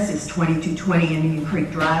address is 2220 Indian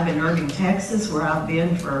Creek Drive in Irving, Texas, where I've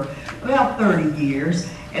been for about 30 years.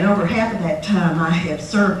 And over half of that time, I have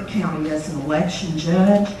served the county as an election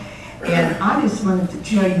judge. And I just wanted to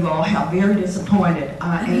tell you all how very disappointed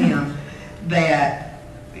I am that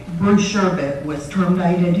Bruce Sherbet was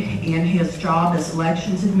terminated in his job as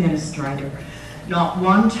elections administrator. Not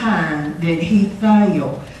one time did he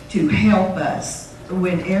fail to help us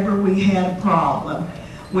whenever we had a problem.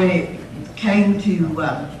 When it came to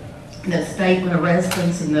the statement of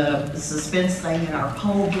residence and the suspense thing in our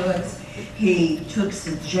poll books, he took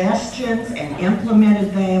suggestions and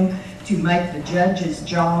implemented them to make the judges'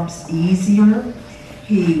 jobs easier.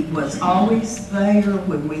 He was always there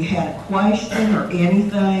when we had a question or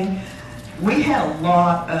anything. We had a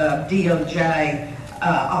lot of DOJ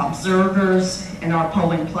observers in our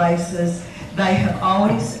polling places. They have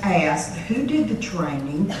always asked, who did the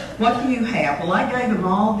training? What do you have? Well, I gave them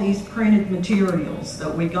all these printed materials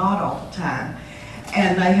that we got all the time.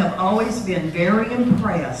 And they have always been very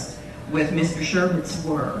impressed with Mr. Sherbet's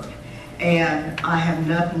work. And I have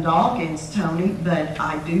nothing to against Tony, but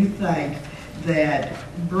I do think that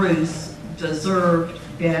Bruce deserved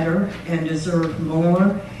better and deserved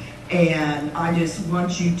more. And I just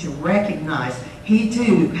want you to recognize he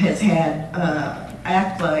too has had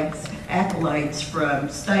accolades from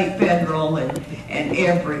state, federal, and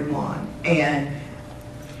everyone. And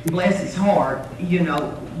bless his heart, you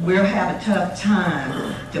know, we'll have a tough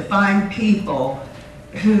time to find people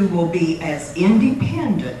who will be as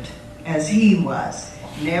independent as he was,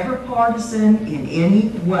 never partisan in any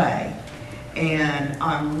way. And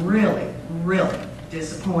I'm really, really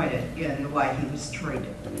disappointed in the way he was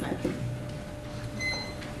treated. Thank you.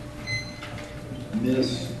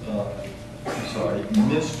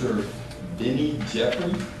 Mr. Benny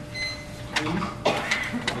Jeffrey, please.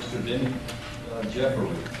 Mr. Benny Jeffrey.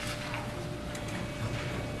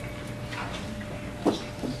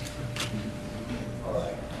 All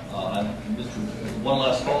right. One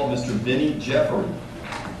last call, Mr. Benny Jeffrey.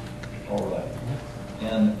 All right.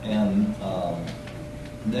 And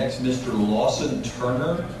next, Mr. Lawson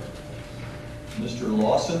Turner. Mr.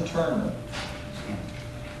 Lawson Turner.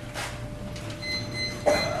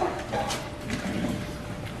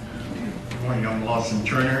 Good morning, I'm Lawson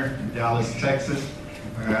Turner, Dallas, Texas.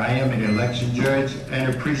 I am an election judge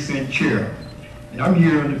and a precinct chair. And I'm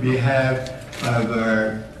here on behalf of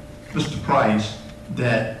Mr. Price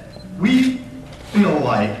that we feel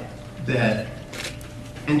like that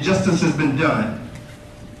injustice has been done,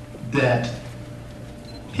 that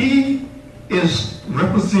he is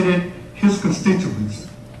represented his constituents.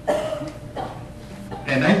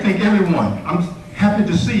 And I think everyone, I'm happy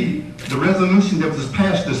to see the resolution that was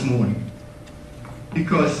passed this morning,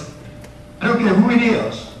 because I don't care who it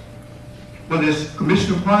is, whether it's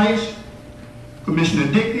Commissioner Price, Commissioner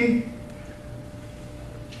Dickey,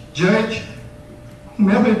 Judge,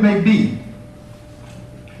 whomever it may be,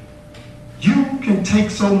 you can take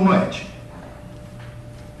so much.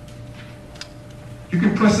 You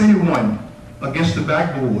can press anyone against the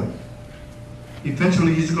backboard.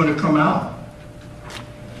 Eventually he's going to come out.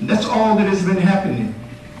 And that's all that has been happening.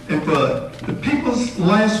 And for the people's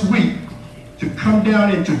last week to come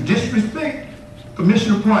down and to disrespect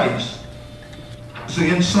Commissioner Price is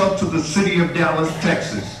an insult to the city of Dallas,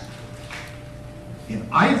 Texas. And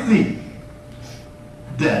I think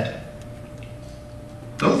that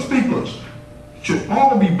those people should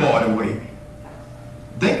all be barred away.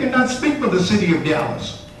 They cannot speak for the city of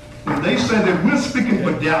Dallas. When they say that we're speaking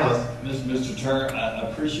for Dallas. Mr. Turner, I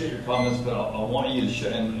appreciate your comments, but I want you to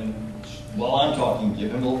share, and while I'm talking,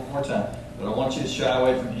 give him a little more time, but I want you to shy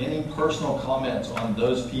away from any personal comments on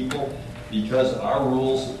those people, because our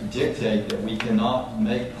rules dictate that we cannot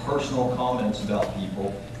make personal comments about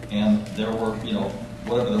people, and there were, you know,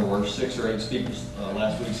 whatever there were, 6 or 8 speakers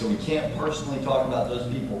last week, so we can't personally talk about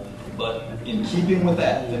those people. But in keeping with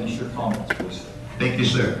that, finish your comments, please. Thank you,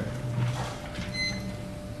 sir.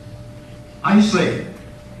 I say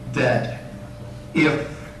that if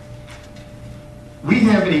we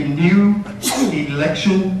have a new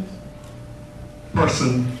election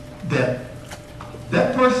person,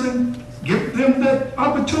 that person, give them that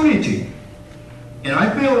opportunity. And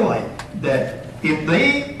I feel like that if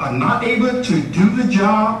they are not able to do the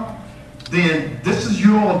job, then this is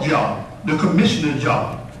your job, the commissioner's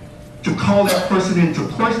job, to call that person into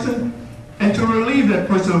question and to relieve that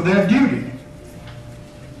person of their duty.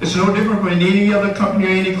 It's no different from any other company or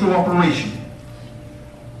any corporation.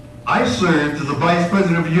 I served as the Vice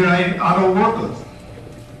President of United Auto Workers.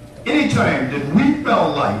 Anytime that we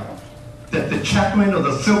felt like that the chaplain or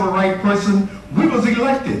the civil rights person, we was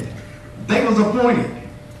elected, they was appointed.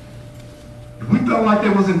 If we felt like they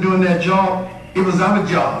wasn't doing that job, it was our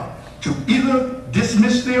job to either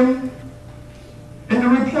dismiss them and to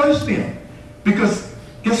replace them. Because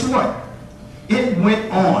guess what? It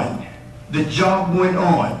went on. The job went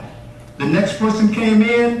on. The next person came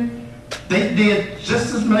in, they did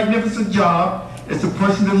just as magnificent job as the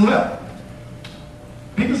person that left.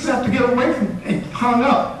 People have to get away from and hung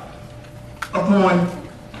up upon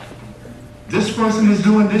this person is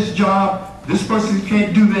doing this job, this person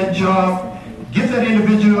can't do that job. Give that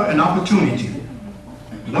individual an opportunity.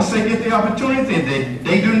 Once they get the opportunity and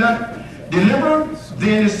they do not deliver,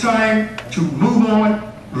 then it's time to move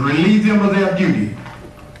on, relieve them of their duty.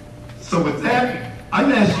 So with that,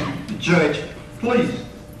 I'm asking the judge, please,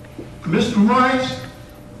 Commissioner Rice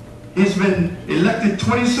has been elected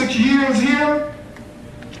 26 years here,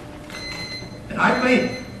 and I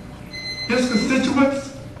think his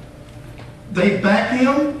constituents, they back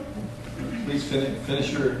him. Please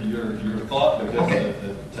finish your thought, because Okay.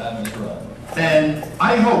 the time is right. And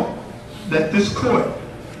I hope that this court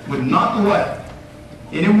would not let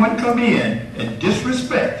anyone come in and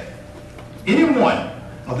disrespect any one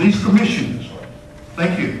of these commissioners.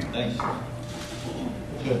 Thank you. Thanks, sir.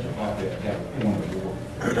 Judge, if I could have a point of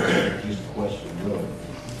order, just a question, really.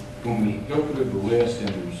 When we go through the list and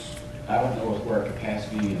there's, I don't know if we're at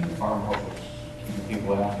capacity and the fire marshals keeping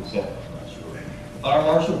people out, is that? Fire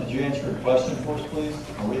Marshal, did you answer your question for us, please?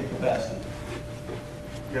 Are we at capacity?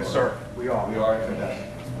 Yes, sir. We are. We are at capacity.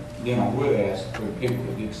 Then I would ask for the people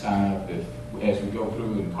that did sign up, if, as we go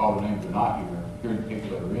through and call the names that are not here, here are the people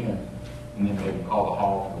that are in, and then maybe call the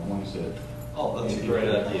hall for the ones that. Oh, that's a great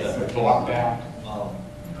idea. They're blocked out,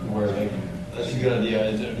 where they can. That's a good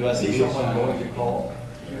idea. Do I see someone going to call?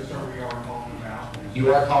 Yes, sir, we are calling them out.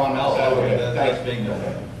 You are calling them out? Oh, okay, Okay, that's being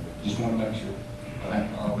done. just want to make sure.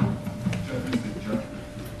 Thank you.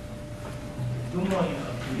 Good morning,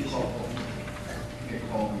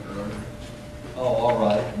 Oh, all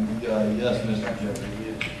right. Yes, Mr. Jeffrey,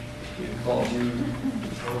 we called you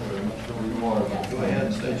earlier. I'm not sure where you are, but go ahead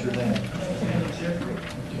and state your name.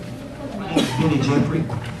 Benny Jeffrey.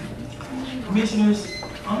 Commissioners,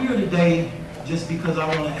 I'm here today just because I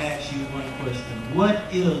want to ask you one question. What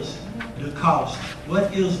is the cost?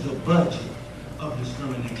 What is the budget of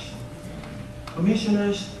discrimination?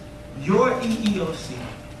 Commissioners, your EEOC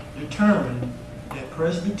determined that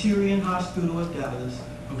Presbyterian Hospital of Dallas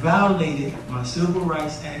violated my Civil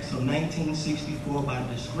Rights Acts of 1964 by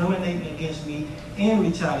discriminating against me and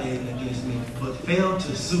retaliating against me, but failed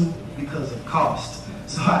to sue because of cost.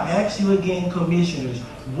 So I ask you again, commissioners,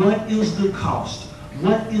 what is the cost?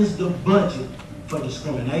 What is the budget for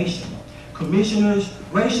discrimination? Commissioners,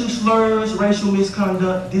 racial slurs, racial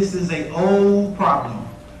misconduct, this is an old problem,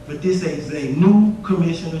 but this is a new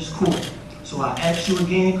commissioners court. So I ask you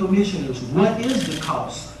again, commissioners, what is the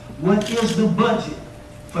cost? What is the budget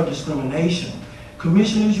for discrimination?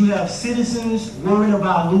 Commissioners, you have citizens worried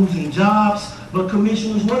about losing jobs, but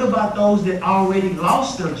commissioners, what about those that already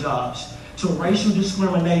lost their jobs to racial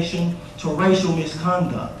discrimination, to racial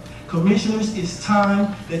misconduct? Commissioners, it's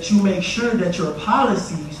time that you make sure that your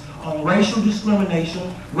policies on racial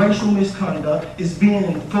discrimination, racial misconduct is being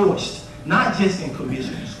enforced, not just in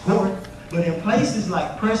Commissioner's Court, but in places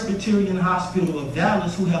like Presbyterian Hospital of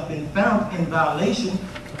Dallas, who have been found in violation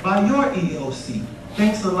by your EOC.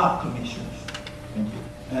 Thanks a lot, Commissioners. Thank you.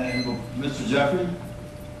 And Mr. Jeffrey,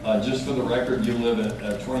 just for the record, you live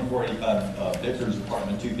at 2485 Vickers,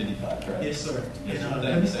 apartment 255, correct? Yes, sir. Yes, And sir.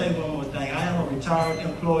 let me say one more thing. I am a retired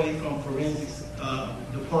employee from Forensics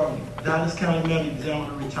Department, Dallas County Medical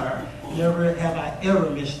Examiner retired. Never have I ever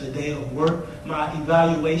missed a day of work. My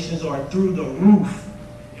evaluations are through the roof.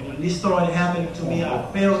 And when this started happening to me, I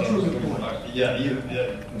failed to report. Yeah,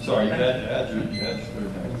 I'm sorry, you had your 30 minutes.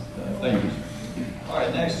 Thank you. All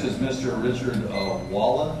right, next is Mr. Richard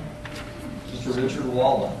Wallen. Mr. Richard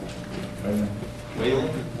Wallen. Whalen?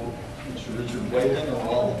 Mr. Richard Whalen or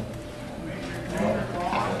Wallen?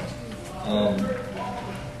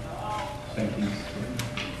 Thank you.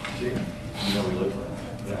 Gee, you know we live for him.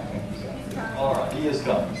 Yeah, thank you, sir. All right, he is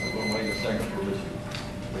coming, so we'll wait a second for Richard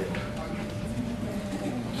Whalen.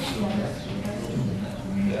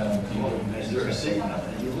 Yeah, is there a seat?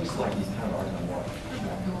 He looks like he's kind of hard to walk.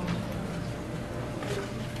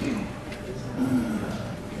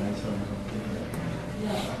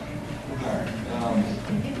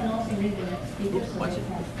 You can also read the next speaker, so they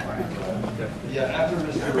can. Yeah, after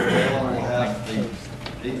Mr. Whalen, we'll have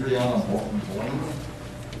Adriana Boyne.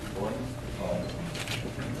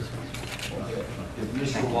 If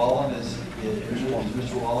Mr. Wallen is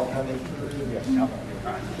Mr. Wallen coming through? Yes.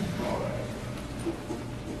 All right.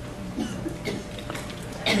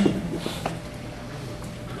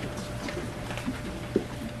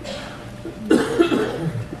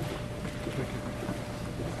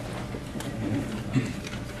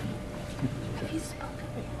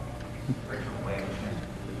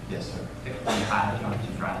 Yes, sir. 65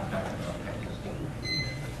 Johnson Drive,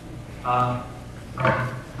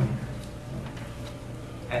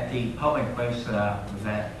 at the public place that I was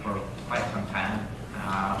at for quite some time,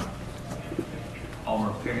 over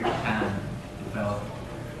a period of time, developed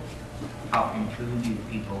talking to these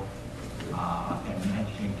people and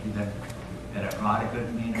mentioning to them that a lot of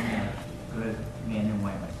good men and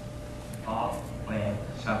women all bled,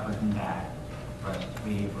 suffered, and died for us to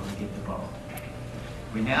be able to get the vote.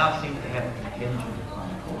 We now seem to have a contingent on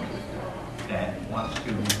the court that wants to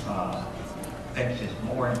thinks it's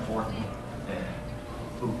more important than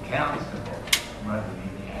who counts the vote rather than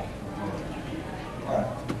the actual vote. All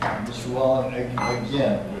right, Mr. Wallen,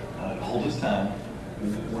 again, hold his time.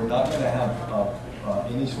 We're not going to have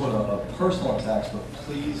any sort of personal attacks, but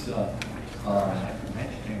please,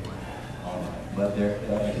 but there,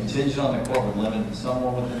 a contingent on the court would limit to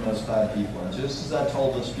someone within those 5 people. And just as I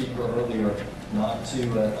told the speaker earlier not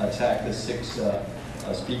to attack the 6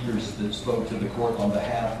 speakers that spoke to the court on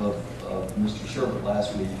behalf of Mr. Sherbert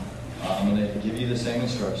last week, I'm going to give you the same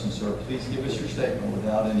instructions, sir. Please give us your statement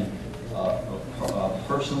without any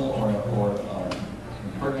personal or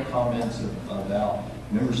impertinent comments about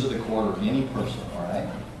members of the court or any person, all right?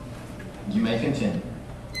 You may continue.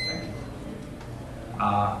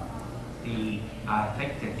 I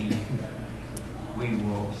think that we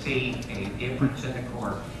will see a difference in the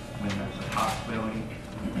court when there's a possibility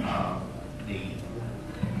of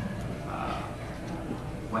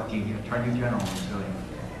what the Attorney General is doing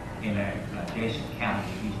in a adjacent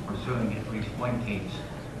county. He's pursuing at least one case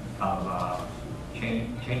of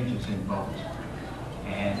changes in votes.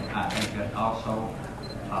 And I think that also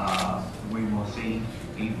we will see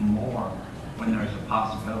even more when there's a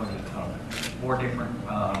possibility of 4 different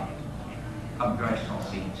congressional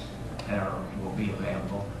seats that will be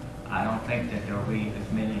available. I don't think that there will be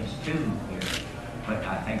as many as 2 here, but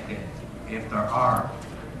I think that if there are,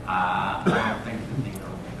 I don't think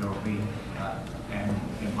that there will be, and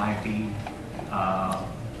it might be,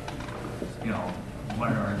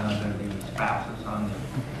 one or another of the spouses on the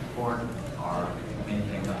court or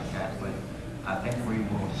anything like that. But I think we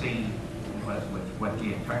will see with what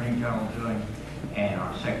the Attorney General is doing and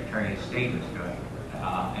our Secretary of State is doing,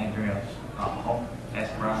 Andrea Hope,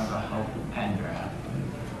 Esperanza Hope Andrea,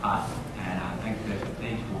 and I think that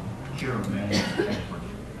these will cure many of the things we're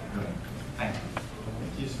doing. Thank you.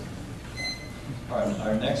 Thank you, sir. All right,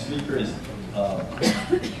 our next speaker is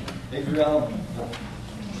Adriana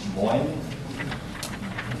Boyne.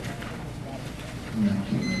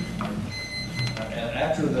 And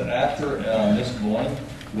after Ms. Boyne,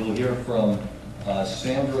 we'll hear from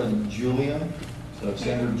Sandra Julian. So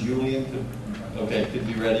Sandra Julian could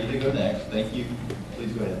be ready to go next. Thank you.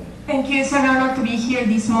 Please go ahead. Thank you. It's an honor to be here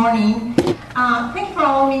this morning. Thank you for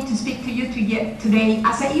allowing me to speak to you today.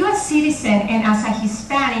 As a U.S. citizen and as a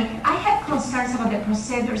Hispanic, I have concerns about the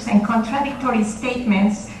procedures and contradictory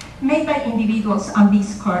statements made by individuals on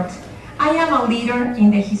this court. I am a leader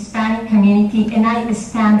in the Hispanic community and I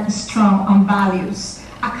stand strong on values.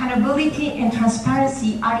 Accountability and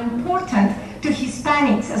transparency are important to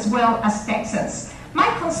Hispanics as well as Texans. My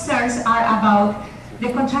concerns are about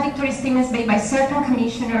the contradictory statements made by certain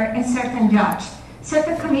commissioner and certain judge.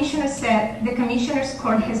 Certain commissioners said the commissioner's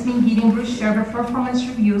court has been giving Bruce Sherbert performance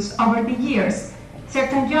reviews over the years.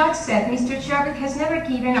 Certain judge said Mr. Sherbert has never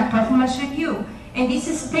given a performance review, and these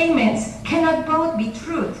statements cannot both be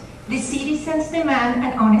truth. The citizens demand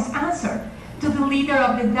an honest answer. To the leader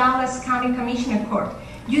of the Dallas County Commissioner Court,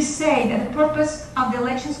 you say that the purpose of the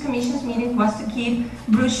Elections Commission's meeting was to give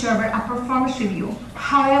Bruce Sherbert a performance review.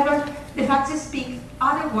 However, the facts speak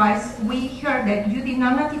otherwise. We heard that you did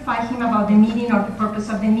not notify him about the meeting or the purpose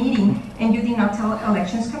of the meeting, and you did not tell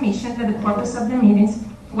Elections Commission that the purpose of the meetings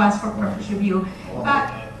was for purpose review.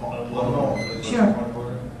 Sure.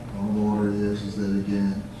 All the order is that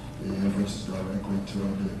again, the inference is directly to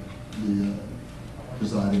the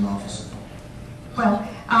presiding officer. Well,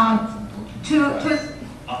 I'm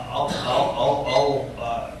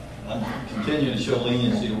continuing to show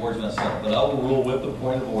leniency towards myself, but I will rule with the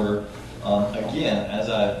point of order. Again, as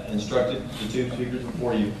I instructed the two speakers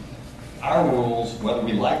before you, our rules, whether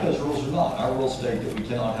we like those rules or not, our rules state that we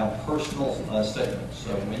cannot have personal statements.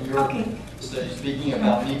 So when you're speaking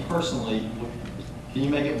about me personally, can you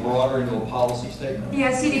make it broader into a policy statement?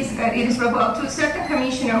 Yes, it is well, to a certain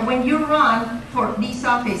commissioner, when you run for this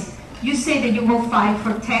office, you say that you will fight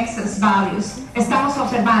for Texas values. Estamos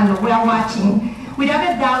observando, we are watching. Without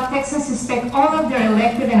a doubt, Texans expect all of their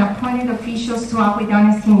elected and appointed officials to act with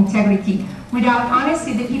honesty and integrity. Without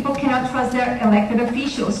honesty, the people cannot trust their elected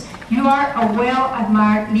officials. You are a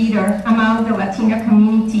well-admired leader among the Latino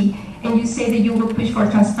community, and you say that you will push for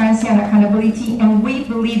transparency and accountability, and we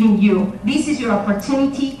believe in you. This is your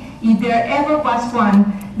opportunity, if there ever was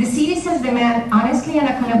one. The citizens demand honesty and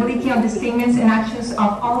accountability on the statements and actions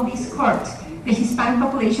of all these courts. The Hispanic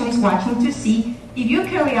population is watching to see if you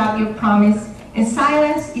carry out your promise, and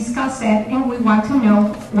silence is consent, and we want to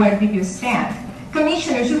know where do you stand.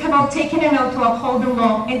 Commissioners, you have all taken an oath to uphold the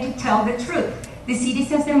law and to tell the truth. The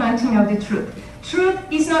citizens demand to know the truth. Truth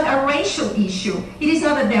is not a racial issue. It is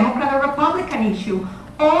not a Democrat or Republican issue.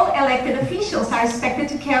 All elected officials are expected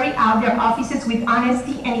to carry out their offices with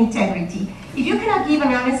honesty and integrity. If you cannot give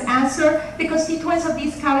an honest answer, the constituents of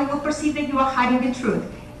this county will perceive that you are hiding the truth.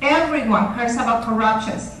 Everyone cares about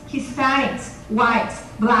corruptions. Hispanics, whites,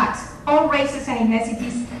 blacks, all races and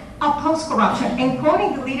ethnicities oppose corruption. And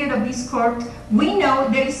quoting the leader of this court, we know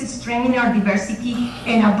there is a strength in our diversity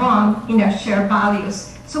and a bond in our shared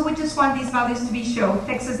values. So we just want these values to be shown.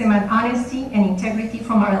 Texas demand honesty and integrity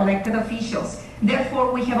from our elected officials.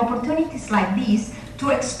 Therefore, we have opportunities like these to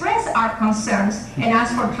express our concerns and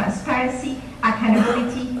ask for transparency,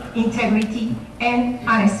 accountability, integrity, and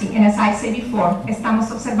honesty. And as I said before, estamos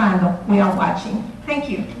observando, we are watching. Thank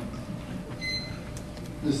you.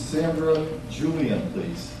 Ms. Sandra Julian,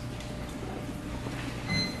 please.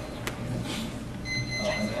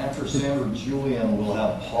 And after Sandra Julian, we'll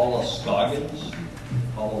have Paula Scoggins.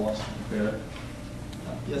 Paula wants to prepare.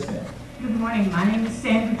 Yes, ma'am. Good morning. My name is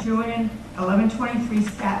Sandra Julian, 1123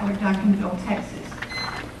 Statler, Duncanville, Texas.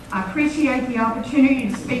 I appreciate the opportunity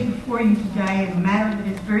to speak before you today in a matter that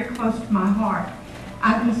is very close to my heart.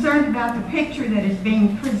 I'm concerned about the picture that is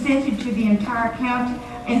being presented to the entire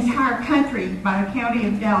country by the County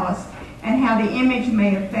of Dallas, and how the image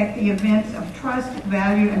may affect the events of trust,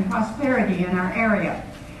 value, and prosperity in our area.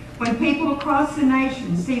 When people across the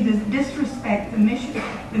nation see the disrespect the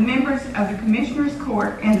members of the Commissioner's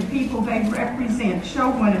Court and the people they represent show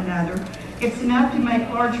one another, it's enough to make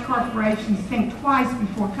large corporations think twice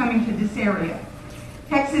before coming to this area.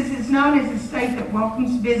 Texas is known as a state that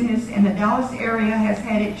welcomes business, and the Dallas area has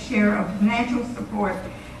had its share of financial support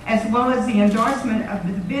as well as the endorsement of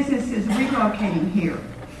the businesses relocating here.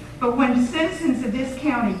 But when citizens of this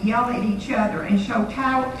county yell at each other and show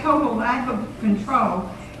total lack of control,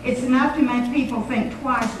 it's enough to make people think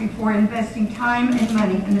twice before investing time and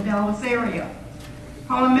money in the Dallas area.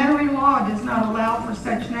 Parliamentary law does not allow for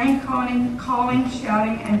such name-calling,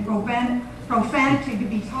 shouting, and profanity to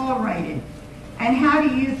be tolerated. And how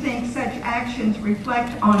do you think such actions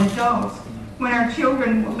reflect on adults when our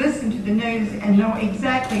children will listen to the news and know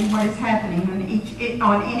exactly what is happening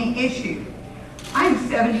on any issue? I'm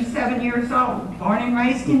 77 years old, born and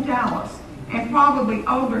raised in Dallas, and probably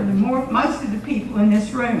older than most of the people in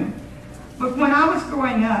this room. But when I was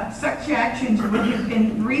growing up, such actions would have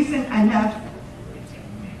been reason enough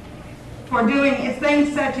for doing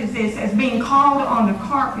things such as this, as being called on the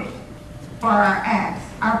carpet for our acts.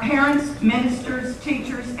 Our parents, ministers,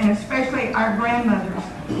 teachers, and especially our grandmothers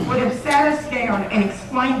would have sat us down and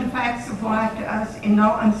explained the facts of life to us in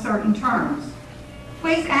no uncertain terms.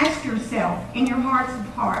 Please ask yourself, in your hearts of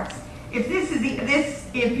hearts,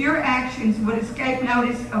 if your actions would escape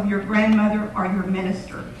notice of your grandmother or your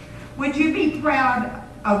minister. Would you be proud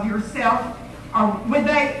of yourself, or would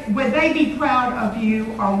they be proud of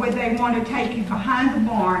you, or would they want to take you behind the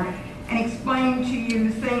barn and explain to you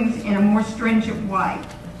things in a more stringent way?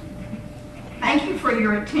 Thank you for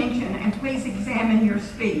your attention, and please examine your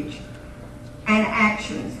speech and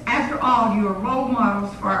actions. After all, you are role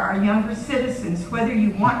models for our younger citizens, whether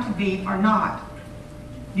you want to be or not.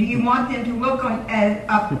 Do you want them to look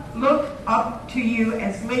up to you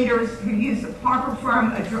as leaders who use a proper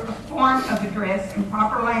form of address and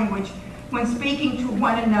proper language when speaking to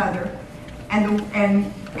one another,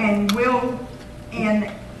 and will in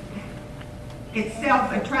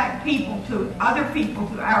itself attract other people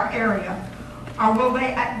to our area? Or will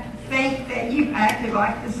they think that you've acted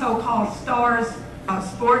like the so-called stars of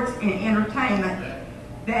sports and entertainment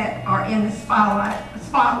that are in the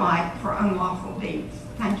spotlight for unlawful deeds?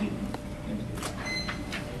 Thank you.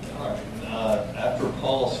 All right. After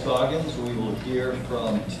Paul Scoggins, we will hear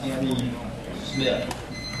from Tammy Smith.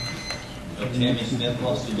 So Tammy Smith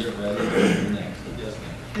wants to get ready for the next. Yes,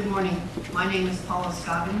 ma'am. Good morning. My name is Paula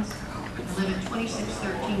Scoggins. I live at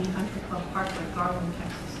 2613 Country Club Parkway, Garland,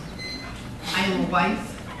 Texas. I am a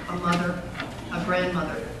wife, a mother, a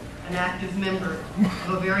grandmother, an active member of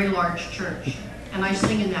a very large church, and I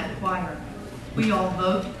sing in that choir. We all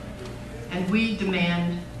vote, and we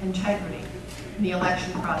demand integrity in the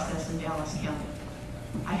election process in Dallas County.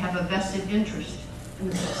 I have a vested interest in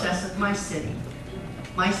the success of my city,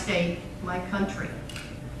 my state, my country.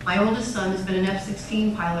 My oldest son has been an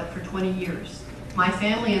F-16 pilot for 20 years. My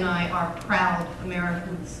family and I are proud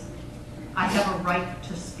Americans. I have a right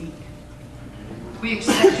to speak. You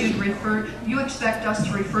expect us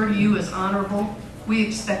to refer to you as honorable. We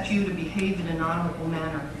expect you to behave in an honorable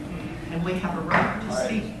manner, and we have a right to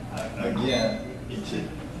speak. Again,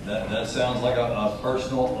 that sounds like a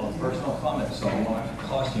personal comment, so I want to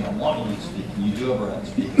caution you. I want you to speak. You do have a right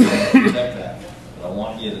to speak. I protect that, but I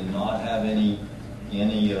want you to not have any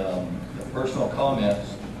personal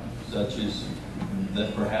comments such as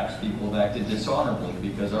that perhaps people have acted dishonorably,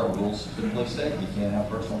 because our rules simply state you can't have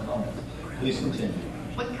personal comments. Please continue.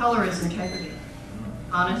 What color is integrity?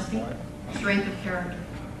 Honesty? Strength of character?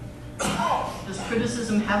 Does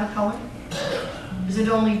criticism have a color? Is it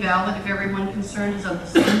only valid if everyone concerned is of the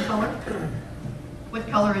same color? What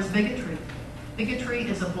color is bigotry? Bigotry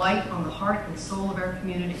is a blight on the heart and soul of our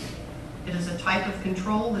community. It is a type of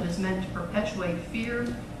control that is meant to perpetuate fear,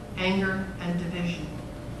 anger, and division.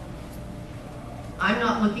 I'm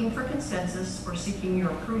not looking for consensus or seeking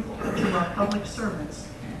your approval. You are public servants,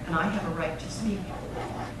 and I have a right to speak.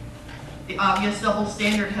 The obvious double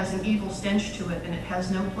standard has an evil stench to it, and it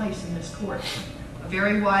has no place in this court. A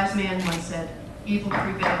very wise man once said, evil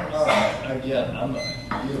prevails. All right, again,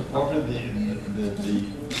 you have quoted the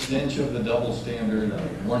stench of the double standard.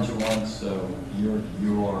 I warned you once, so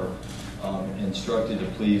you are instructed to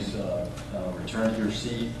please return to your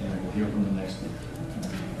seat, and we'll hear from the next speaker.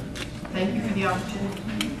 Thank you for the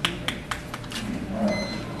opportunity. All right.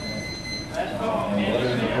 And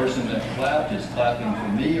whether the person that clapped is clapping for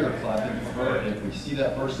me or clapping for her, if we see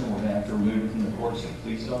that person, we're going to have to remove it from the court, so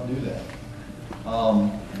please don't do that.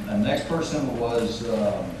 The next person was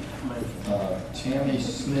Tammy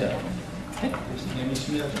Smith. Is Tammy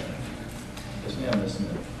Smith? Yes, ma'am, Ms.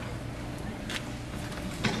 Smith.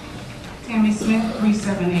 Tammy Smith,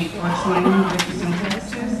 378 Arch Lane, Richardson,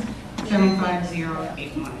 Texas,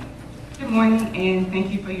 75081. Good morning, and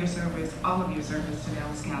thank you for your service, all of your service to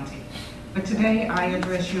Dallas County. But today I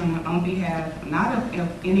address you on behalf not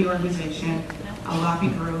of any organization, a lobby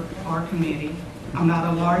group, or committee. I'm not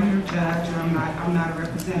a lawyer, judge, or I'm not a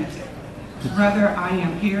representative. Rather, I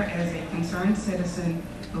am here as a concerned citizen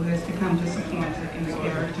who has become disappointed in the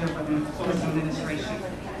character of this administration.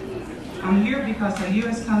 I'm here because the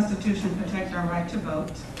U.S. Constitution protects our right to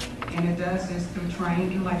vote, and it does this through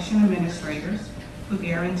trained election administrators who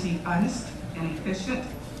guarantee honest and efficient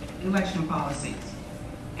election policies.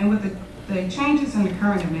 And with the changes in the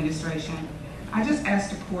current administration, I just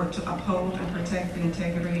asked the court to uphold and protect the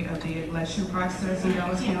integrity of the election process in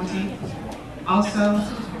Dallas County. Also,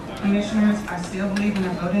 commissioners, I still believe in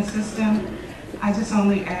a voting system. I just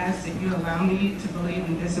only ask that you allow me to believe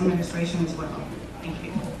in this administration as well. Thank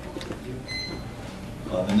you.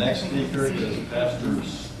 The next speaker is Pastor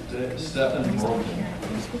Stephen Broden.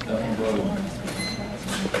 Stephen Broden.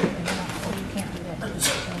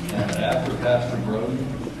 And after Pastor Broden,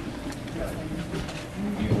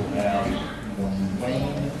 we will have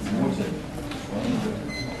Wayne Woodson.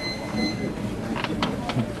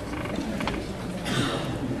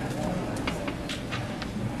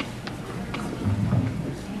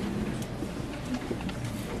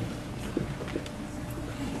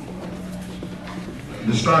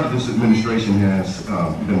 The start of this administration has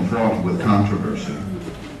been fraught with controversy.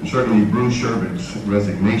 And certainly Bruce Sherwood's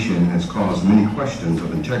resignation has caused many questions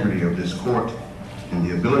of integrity of this court and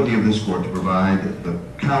the ability of this court to provide the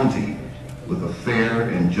county with a fair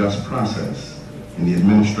and just process in the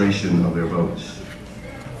administration of their votes.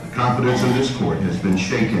 The confidence in this court has been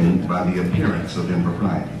shaken by the appearance of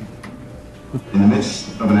impropriety. In the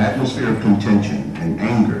midst of an atmosphere of contention and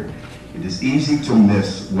anger, it is easy to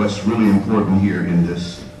miss what's really important here in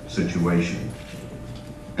this situation.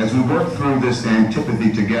 As we work through this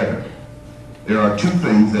antipathy together, there are two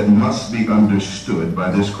things that must be understood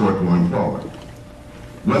by this court going forward.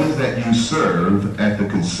 One is that you serve at the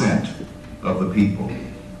consent of the people.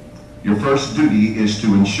 Your first duty is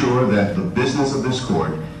to ensure that the business of this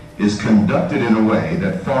court is conducted in a way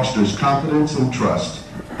that fosters confidence and trust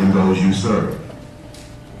in those you serve.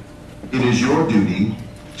 It is your duty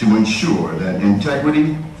to ensure that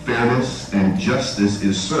integrity, fairness, and justice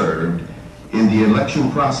is served in the election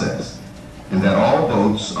process, and that all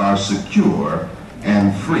votes are secure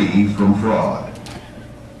and free from fraud.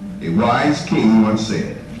 A wise king once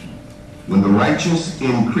said, "When the righteous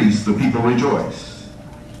increase, the people rejoice.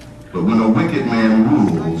 But when a wicked man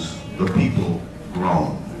rules, the people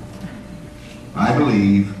groan." I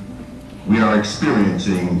believe we are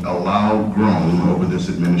experiencing a loud groan over this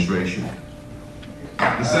administration.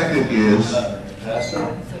 The second is...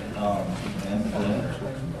 Pastor, and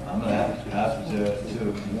I'm going to have to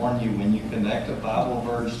warn you, when you connect a Bible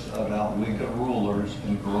verse about wicked rulers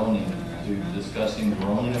and groaning to discussing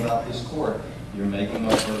groaning about this court, you're making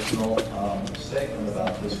a personal statement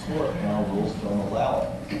about this court, and our rules don't allow it.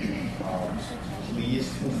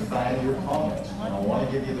 Please confine your comments. And I want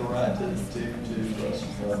to give you the right to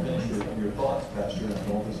finish your thoughts, Pastor, and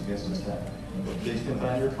hold this against this time. But please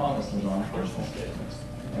confine your comments to non-personal statements.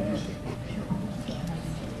 Thank you, sir.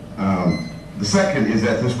 The second is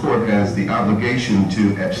that this court has the obligation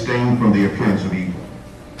to abstain from the appearance of evil.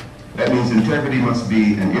 That means integrity must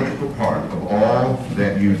be an integral part of all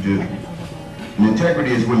that you do. And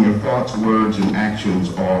integrity is when your thoughts, words, and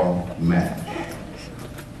actions all match.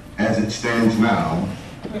 As it stands now,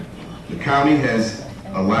 the county has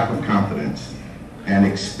a lack of confidence and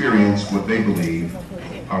experience what they believe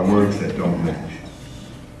are words that don't match.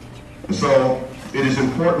 And so it is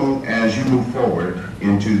important as you move forward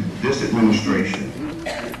into this administration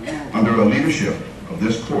under a leadership of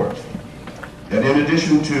this court that in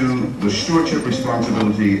addition to the stewardship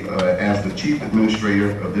responsibility as the chief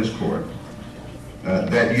administrator of this court,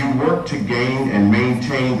 that you work to gain and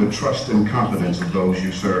maintain the trust and confidence of those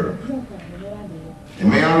you serve. And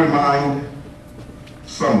may I remind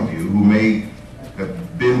some of you who may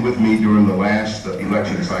have been with me during the last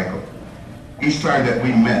election cycle, each time that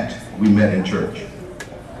we met in church.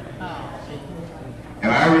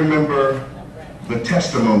 And I remember the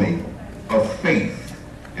testimony of faith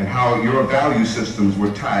and how your value systems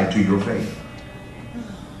were tied to your faith.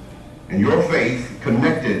 And your faith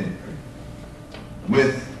connected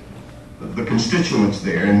with the constituents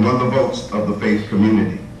there and won the votes of the faith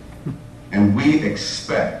community. And we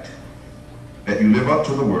expect that you live up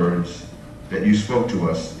to the words that you spoke to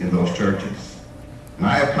us in those churches. And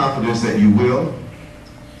I have confidence that you will,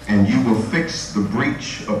 and you will fix the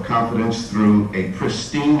breach of confidence through a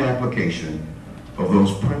pristine application of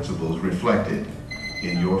those principles reflected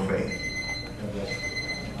in your faith.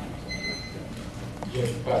 Yes,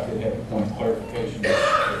 if I could have a point of clarification.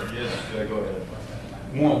 Yes, go ahead.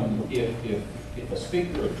 One, if a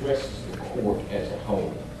speaker addresses the court as a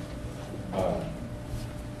whole,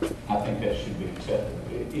 I think that should be acceptable.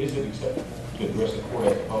 Is it acceptable to address the court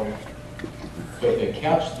as a whole? But if they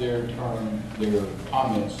couch their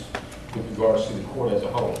comments with regards to the court as a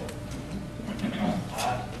whole.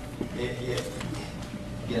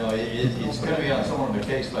 It's going to be on somewhat of a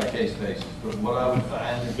case-by-case basis. But what I would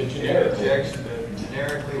find,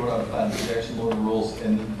 generically, what I would find objectionable to the rules,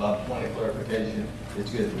 and by point of clarification,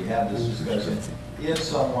 it's good that we have this discussion. If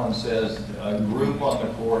someone says a group on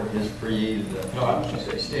the court has created a... No, I'm just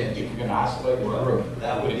saying, if you're going to isolate the group,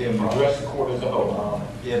 that would be a problem. Address the court as a whole.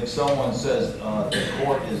 If someone says the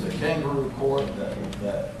court is a kangaroo court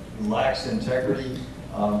that lacks integrity,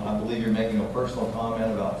 I believe you're making a personal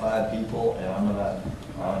comment about 5 people, and I'm going to,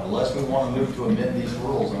 unless we want to move to amend these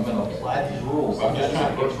rules, I'm going to apply these rules. I'm just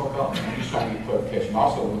trying to get clarification.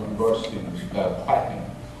 Also, with regards to platinum,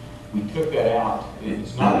 we took that out.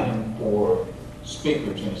 It's not in for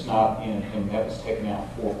speakers, and it's not in, and that was taken out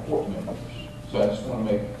for court members. So I just want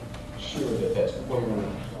to make sure that that's clear.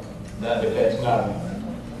 That's not.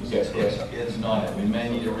 Is that correct? It's not. We may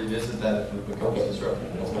need to revisit that if it becomes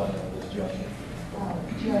disruptive. It's not in this junction.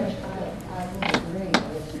 Judge, I would agree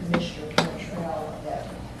with Commissioner Cantrell that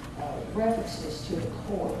to the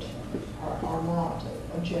court are not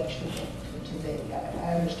objectionable to me.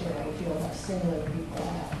 I understand how you feel about singling people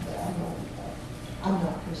out, but I'm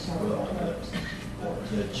not concerned about that.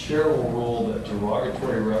 The chair will rule that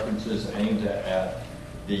derogatory references aimed at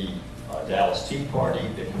the Dallas Tea Party,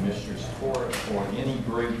 the Commissioners Court, or any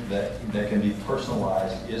group that can be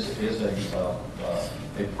personalized is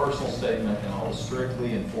a personal statement, and I'll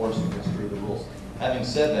strictly enforce and construe the rules. Having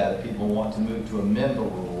said that, if people want to move to amend the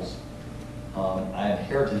rules, I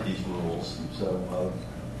inherited these rules, so I'll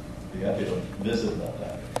be happy to visit about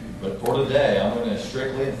that. But for today, I'm going to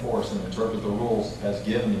strictly enforce and interpret the rules as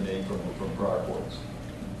given to me from prior courts.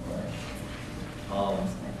 Right.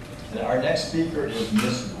 And our next speaker is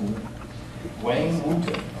Ms. Wayne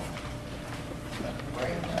Wooten.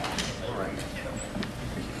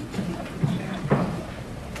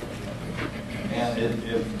 And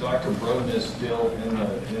if Dr. Broden is still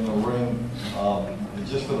in the room,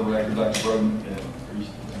 just for the record, Dr. Broden,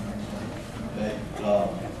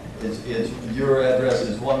 your address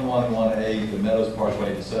is 111A, the Meadows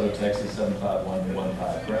Parkway, DeSoto, Texas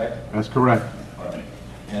 75115, correct? That's correct. All right.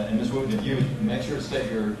 And Ms. Wooten, if you make sure to state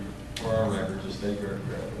for our record, just state your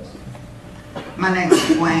address. My name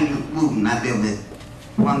is Wayne Wooten. I live at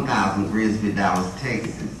 1000 Grisby, Dallas,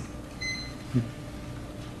 Texas.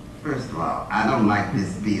 First of all, I don't like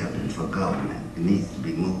this building for government. It needs to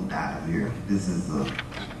be moved out of here. This is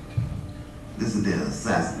the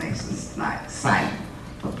assassination site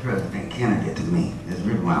of President Kennedy to me. That's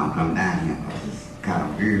really why I'm coming down here, because it's kind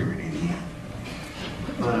of weird in here.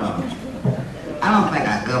 But I don't think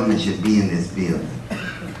our government should be in this building.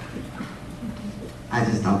 I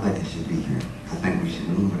just don't think it should be here. I think we should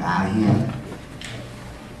move it out of here.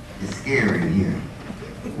 It's scary in here.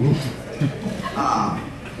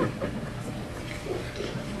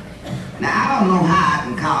 Now, I don't know how I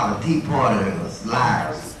can call the Tea Party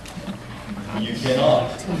liars. You cannot.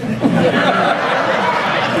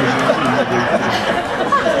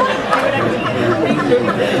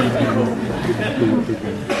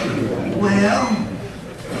 Well,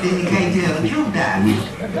 then you can't tell the truth down here.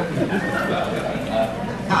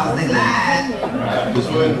 Because they lied. The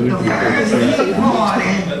first Tea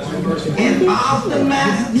Party in Boston,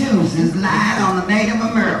 Massachusetts lied on the Native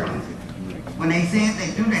Americans when they said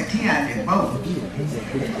they threw that tea out their boat.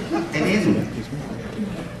 They didn't.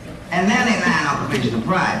 And now they line on Commissioner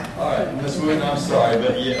Price. All right, Ms. Wooten, I'm sorry,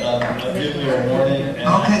 but I'm giving you a warning.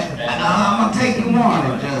 Okay, I'm going to take your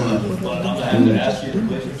warning, Judge. But I'm going to have to ask you to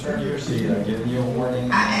please return to your seat. I'm giving you a warning.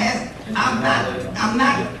 I'm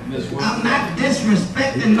not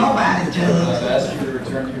disrespecting nobody, Judge. I've asked you to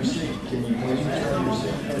return to your seat. Can you please return to your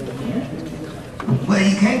seat? Well,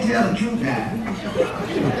 you can't tell the truth now.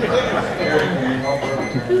 Can you help her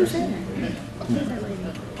return to your seat?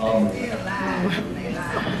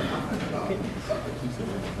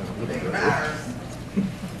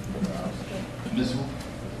 Ms.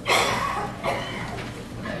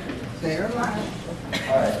 They're lying.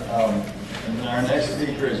 All right, and our next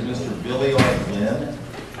speaker is Mr. Billy R. Glenn.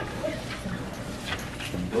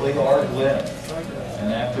 Billy R. Glenn.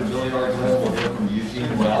 And after Billy R. Glenn, we'll hear from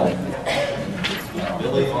Eugene Ralph.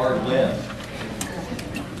 Billy R. Glenn.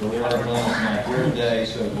 Billy R. Glenn is not here today,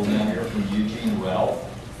 so we'll now hear from Eugene Ralph.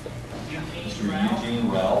 Mr. Eugene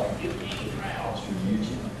Ralph. Mr.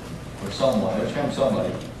 Eugene. Or someone. Here comes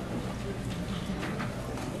somebody.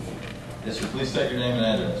 Yes, sir. Please state your name and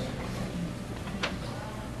address.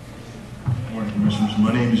 Good morning, Commissioners.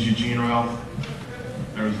 My name is Eugene Ralph.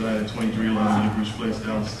 I reside at 2311 Licorice Place,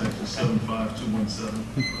 Dallas, Texas,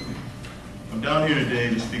 75217. I'm down here today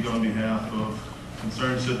to speak on behalf of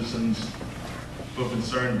concerned citizens who are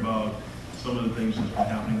concerned about some of the things that's been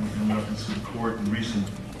happening in reference to the court in recent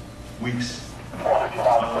weeks.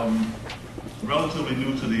 Relatively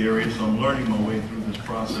new to the area, so I'm learning my way through this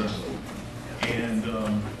process. And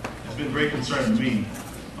it's been great concern to me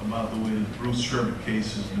about the way the Bruce Sherbert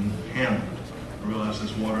case has been handled. I realize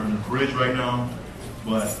there's water under the bridge right now,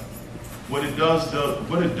 but what it does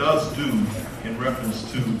do in reference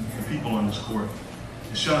to the people on this court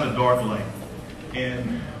is shine a dark light.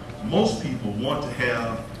 And most people want to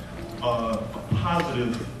have a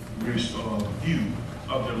positive view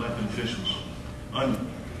of their elected officials.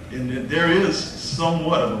 And there is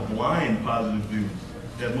somewhat of a blind positive view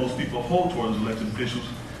that most people hold towards elected officials,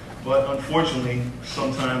 but unfortunately,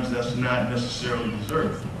 sometimes that's not necessarily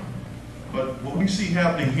deserved. But what we see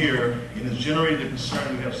happening here, and has generated a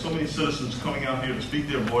concern, we have so many citizens coming out here to speak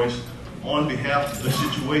their voice on behalf of the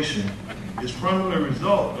situation, is primarily a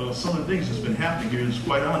result of some of the things that's been happening here. This,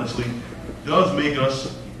 quite honestly, does make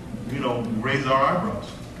us, raise our eyebrows.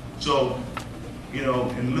 So you know,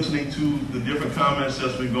 and listening to the different comments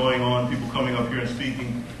that's been going on, people coming up here and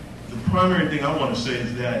speaking, the primary thing I want to say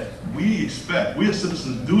is that we as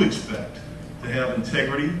citizens do expect to have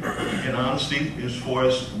integrity and honesty as far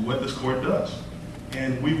as what this court does.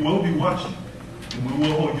 And we will be watching, and we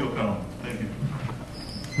will hold you accountable. Thank you.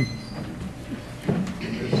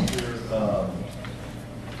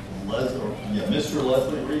 Mr.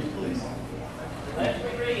 Leslie Reed, please.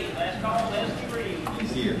 Leslie Reed, last call, Leslie Reed.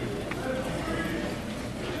 He's here.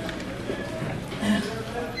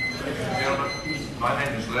 Gentlemen, my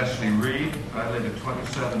name is Leslie Reed. I live at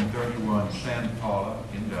 2731 Santa Paula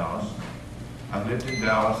in Dallas. I've lived in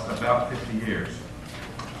Dallas about 50 years.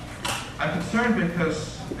 I'm concerned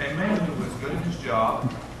because a man who was good at his job,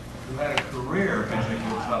 who had a career as a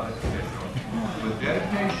good public official, with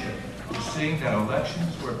dedication to seeing that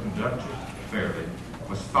elections were conducted fairly,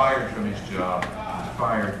 was fired from his job,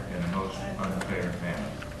 fired in the most unfair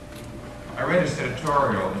manner. I read his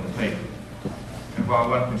editorial in the paper, and while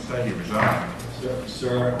one can say he resigned,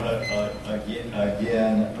 Sir,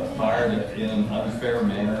 again, fired in an unfair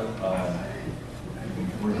manner,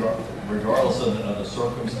 regardless of the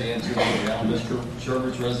circumstances around Mr.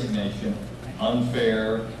 Sherbert's resignation,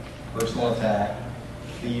 unfair, personal attack.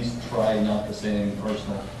 Please try not to say anything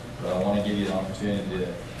personal, but I want to give you an opportunity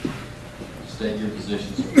to state your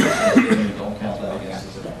position. So don't count that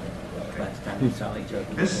against us.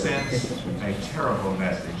 this sends a terrible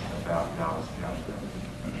message about Dallas County.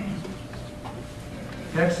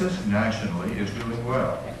 Texas nationally is doing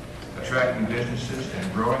well, attracting businesses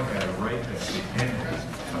and growing at a rate that's the envy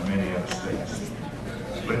of many other states.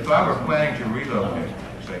 But if I were planning to relocate,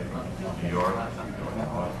 say from New York,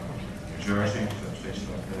 Illinois, New Jersey, some states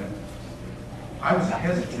like that, I would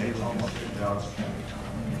hesitate to consider Dallas County.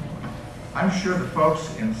 I'm sure the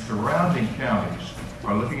folks in surrounding counties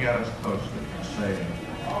are looking at us closely and saying,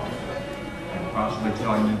 and possibly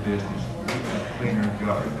telling the business, we have cleaner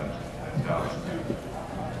government than Dallas County.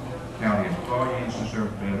 County employees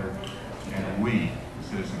deserve better, and we, the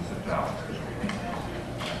citizens of Dallas, deserve better.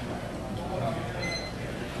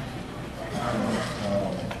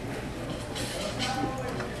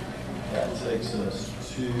 That takes us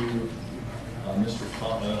to Ms.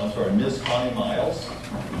 Connie Miles.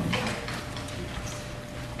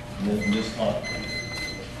 Ms. Connie.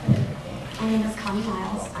 My name is Connie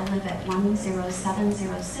Miles. I live at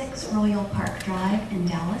 10706 Royal Park Drive in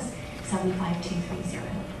Dallas, 75230.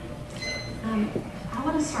 I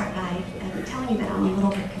want to start by telling you that I'm a little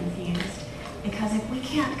bit confused, because if we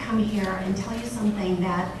can't come here and tell you something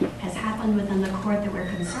that has happened within the court that we're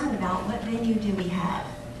concerned about, what venue do we have?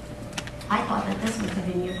 I thought that this was the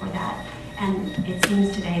venue for that, and it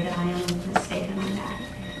seems today that I am mistaken on that.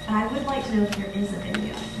 But I would like to know if there is a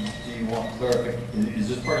venue. Do you want clarification? Is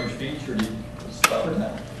this part of your speech, or do you stop it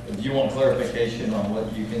now? Do you want clarification on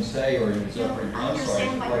what you can say, or is that for your? I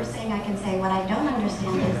understand what you're saying. I can say what I don't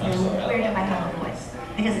understand is then where do I have a voice?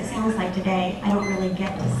 Because it sounds like today I don't really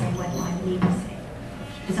get to say what I need to say.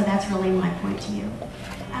 And so that's really my point to you.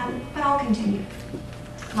 But I'll continue.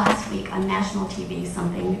 Last week on national TV,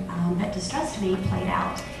 something that distressed me played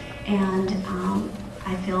out. And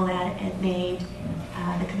I feel that it made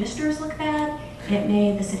the commissioners look bad. It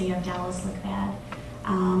made the city of Dallas look bad.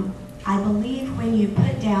 I believe when you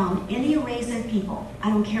put down any race of people, I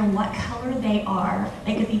don't care what color they are,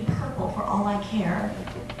 they could be purple for all I care,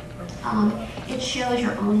 it shows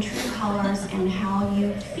your own true colors and how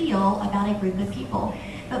you feel about a group of people.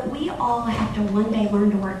 But we all have to one day learn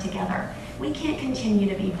to work together. We can't continue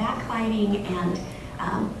to be backbiting and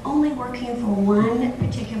only working for one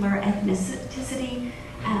particular ethnicity.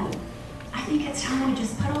 I think it's time to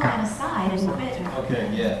just put all that aside and quit. Okay,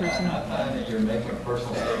 yeah, I find that you're making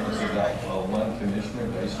personal statements about one commissioner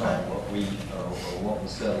based on what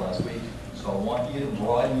was said last week. So I want you to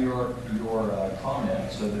broaden your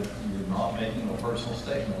comment so that you're not making a personal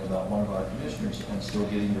statement about one of our commissioners and still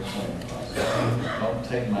getting your point across. Don't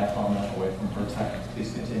take my comment away from her time.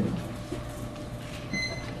 Please continue.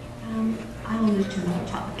 I will move to another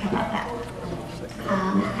topic. How about that?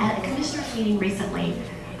 At a commissioners meeting recently,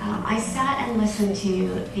 I sat and listened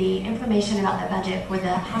to the information about the budget for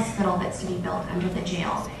the hospital that's to be built under the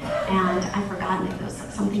jail. And I've forgotten, it was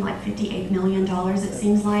something like $58 million, it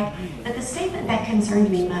seems like. But the statement that concerned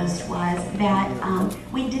me most was that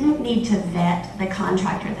we didn't need to vet the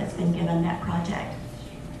contractor that's been given that project.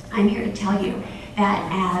 I'm here to tell you that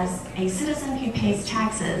as a citizen who pays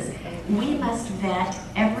taxes, we must vet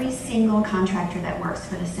every single contractor that works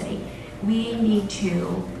for the city. We need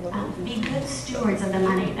to be good stewards of the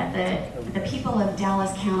money that the people of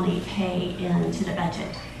Dallas County pay into the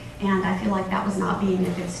budget. And I feel like that was not being a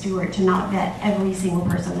good steward to not vet every single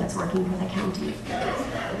person that's working for the county.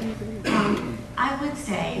 I would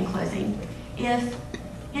say, in closing, if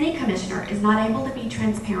any commissioner is not able to be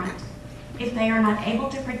transparent, if they are not able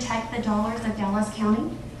to protect the dollars of Dallas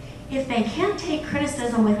County, if they can't take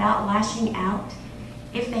criticism without lashing out,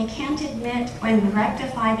 if they can't admit and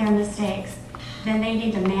rectify their mistakes, then they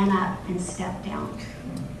need to man up and step down.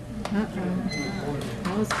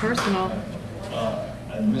 That was personal.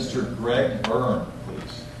 And Mr. Greg Byrne,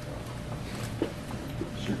 please.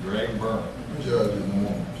 Mr. Greg Byrne. Judge, in a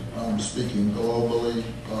moment. I'm speaking globally.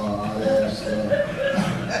 I ask,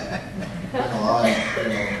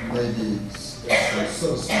 maybe as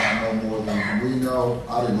citizens know more than we know.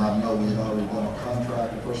 I did not know we had already done a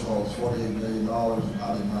contract. First of all, it's $48 million, and I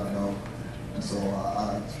did not know. And so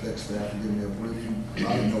I expect staff to give me a briefing. I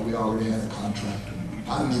didn't know we already had a contract.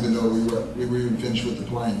 I didn't even know we were even finished with the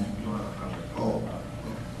plan. Oh.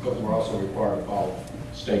 But we're also required to follow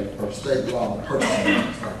state law, purchasing.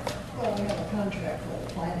 Well, we have a contract for the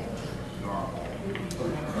planning. We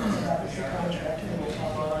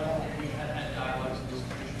had dialogues in this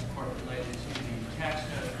commission court related to the tax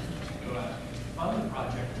code to go out to fund the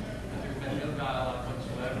project, but there's been no dialogue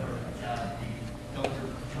whatsoever about the donor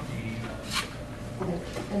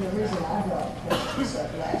And the reason I brought questions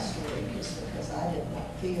up last week is because I did not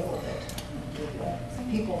feel that the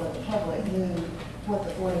people in the public knew what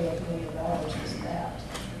the $48 million was about.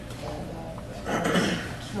 And I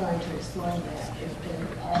was trying to explain that. And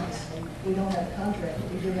obviously, we don't have a contract, but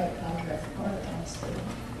we do have a contract for part of the hospital.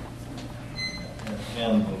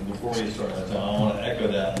 And before we start, I want to echo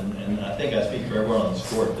that, and I think I speak for everyone on this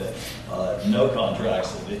court that no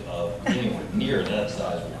contracts of anywhere near that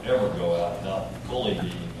size will ever go out without fully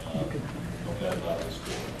being vetted by this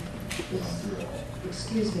court.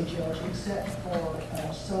 Excuse me, Judge, except for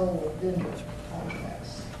sole vendor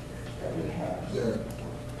contracts that we have.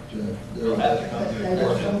 They'll have to come But through they the don't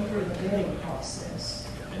court. come through the bidding process.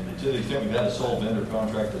 And to the extent we've had a sole vendor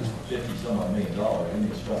contract that's $50-some million, we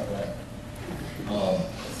need to stop that.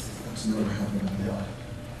 That's never happened.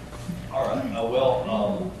 All right.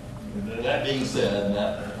 That being said,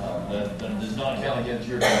 that does not count against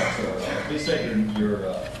your time, sir. Please say your name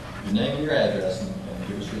and your address and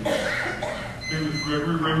give us your time. My name is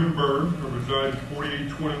Gregory Raymond Byrne. I reside at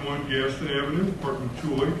 4821 Gaston Avenue, apartment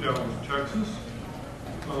 208, Dallas, Texas,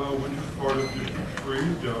 which is part of District 3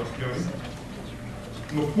 of Dallas County.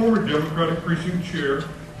 I'm a former Democratic precinct chair,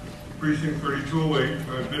 precinct 3208.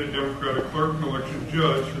 I've been a Democratic clerk and election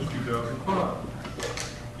judge since 2005.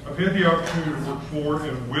 I've had the opportunity to work for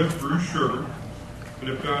and with Bruce Sherbert, and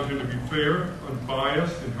have found him to be fair,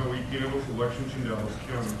 unbiased in how he handles elections in Dallas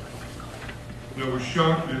County. And I was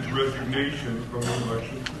shocked at his resignation from the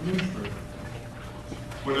elections administrator.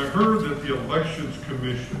 When I heard that the Elections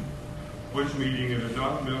Commission was meeting and had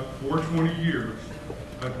not met for 20 years,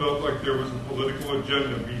 I felt like there was a political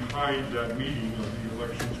agenda behind that meeting of the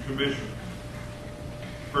Elections Commission.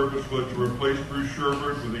 The purpose was to replace Bruce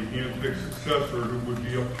Sherbert with a hand-picked successor who would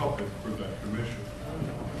be a puppet for that commission.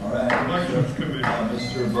 All right. Elections Commission.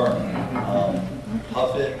 Mr. Byrne,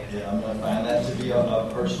 puppet, I'm going to find that to be a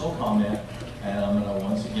personal comment, and I'm going to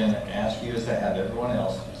once again ask you, as I have everyone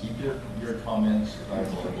else, to keep your comments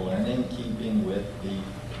global and in keeping with the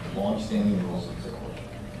long-standing rules of the court.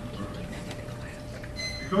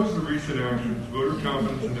 Because of the recent actions, voter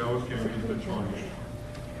confidence in Dallas County has been tarnished.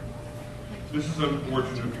 This is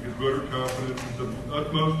unfortunate because voter confidence is of the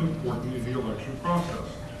utmost importance in the election process.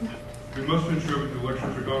 We must ensure that the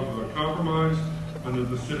elections are done without compromise and that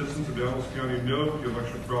the citizens of Dallas County know the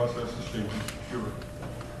election process is safe and secure.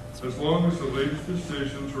 As long as the latest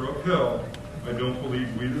decisions are upheld, I don't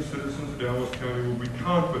believe we, the citizens of Dallas County, will be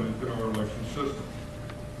confident in our election system.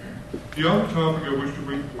 The other topic I wish to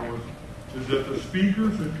bring forth is that the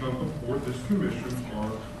speakers that come before this commission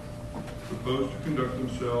are supposed to conduct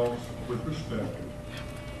themselves with respect,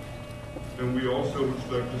 and we also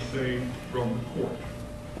expect the same from the court.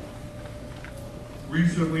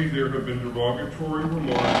 Recently, there have been derogatory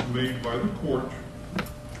remarks made by the court.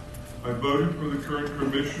 I voted for the current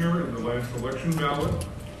commissioner in the last election ballot.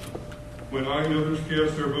 When I and others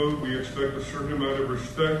cast their vote, we expect a certain amount of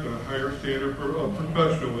respect and a higher standard of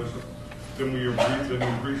professionalism than we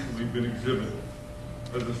have recently been exhibited.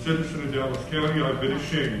 As a citizen of Dallas County, I've been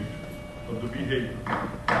ashamed of the behavior.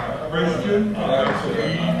 Christian,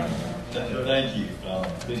 thank you.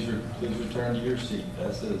 Please return to your seat.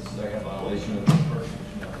 That's the second violation of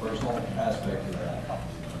the personal aspect of that.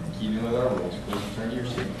 Keeping with our rules, please return to your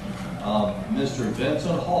seat. Mr.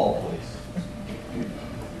 Vincent Hall, please.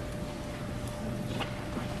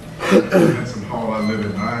 Vincent Hall, I live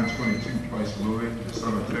at 922 Place, Louis,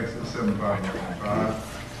 DeSoto, Texas,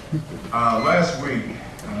 75115. Last week,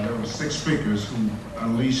 there were 6 speakers who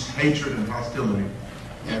unleashed hatred and hostility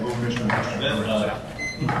at Commissioner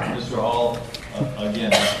Mr. Hall,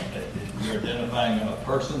 again, you're identifying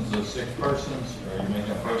persons or 6 persons, or you're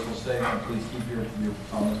making a personal statement. Please keep your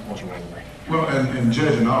comments more global. Well, and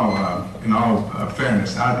Judge, in all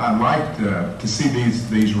fairness, I'd like to see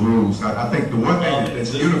these rules. I think the one thing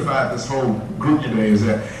that's unified this whole group today is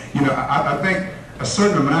that, I think a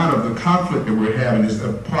certain amount of the conflict that we're having is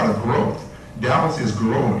a part of growth. Dallas is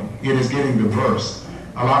growing. It is getting diverse.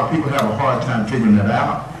 A lot of people have a hard time figuring that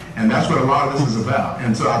out. And that's what a lot of this is about.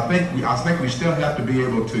 And so I think we still have to be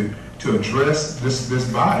able to address this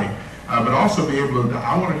body, but also be able to,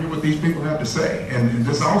 I want to hear what these people have to say. And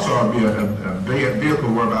this also ought to be a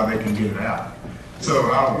vehicle whereby they can get it out.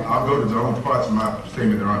 So I'll go to the only parts of my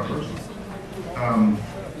statement that aren't personal.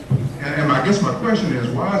 And I guess my question is,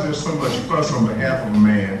 why is there so much fuss on behalf of a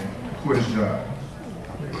man who quit his job?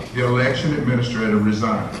 The election administrator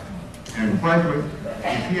resigned. And frankly,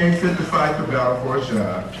 if he ain't fit to fight the battle for a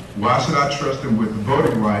job, why should I trust him with the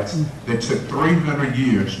voting rights that took 300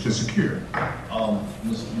 years to secure?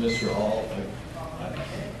 Mr. Hall,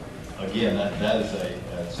 again, that is it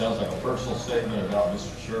sounds like a personal statement about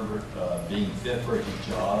Mr. Sherbert being fit for his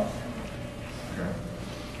job. Okay.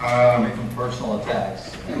 Making personal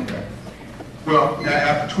attacks. Okay. Well,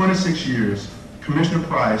 after 26 years, Commissioner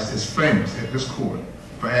Price is famous at this court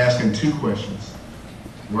for asking 2 questions.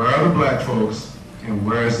 Where are the black folks and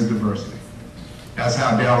where is the diversity? That's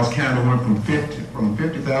how Dallas County went from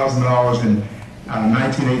 $50,000 in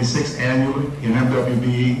 1986 annually in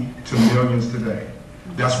MWBE to millions today.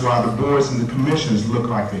 That's why the boards and the commissions look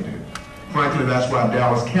like they do. Frankly, that's why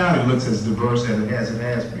Dallas County looks as diverse as it has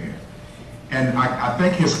been. And I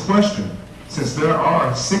think his question, since there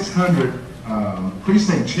are 600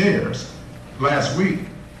 precinct chairs last week,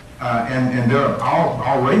 and they're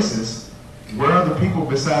all races, where are the people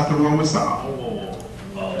besides the one we saw?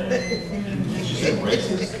 Did you say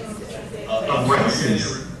racist?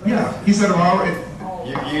 Racist. Yeah, he said all right.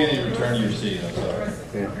 You need to return to your seat, I'm sorry.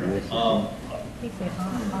 All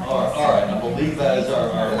right, I believe that is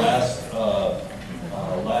our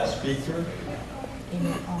last speaker. Is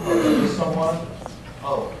this someone?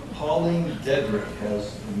 Oh, Pauline Dedrick has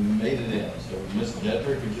made it in. So, Ms.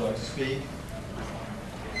 Dedrick, would you like to speak?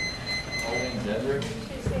 Pauline Dedrick?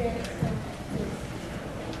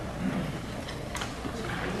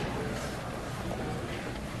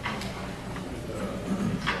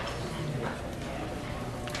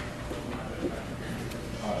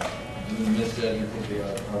 Ms. Dedrick will be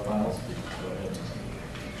our final speaker. Go ahead.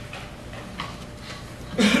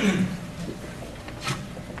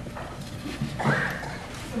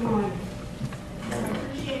 Good morning. I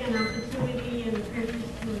appreciate an opportunity and the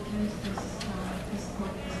privilege to address this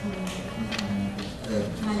court this morning.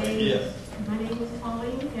 My name is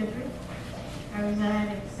Pauline Edrick. I reside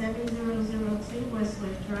at 7002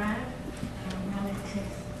 Westwood Drive, Raleigh,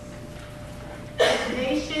 Texas. The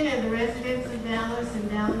nation and the residents of Dallas and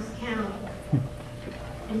Dallas County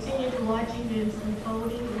continue to watch events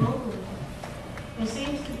unfolding locally. There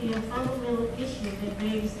seems to be a fundamental issue that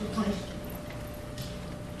begs the question: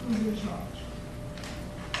 who's in charge?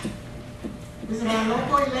 Is it our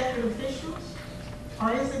local elected officials,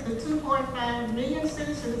 or is it the 2.5 million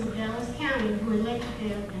citizens of Dallas County who elected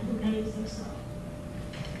them and who pays them so?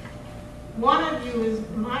 One of you is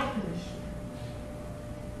my commissioner.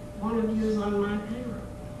 One of you is on my payroll.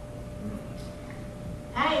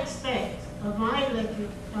 I expect of my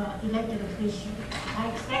elected official, I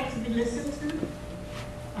expect to be listened to.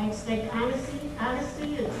 I expect honesty,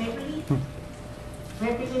 integrity,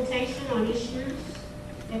 representation on issues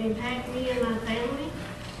that impact me and my family.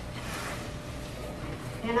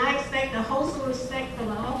 And I expect a wholesome respect for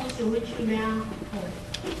the office in which you now hold.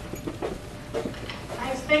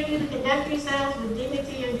 I expect you to conduct yourselves with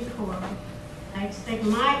dignity and decorum. I expect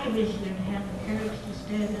my commissioner to have the courage to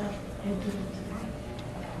stand up and do what's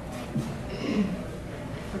right,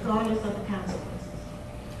 regardless of the consequences.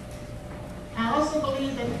 I also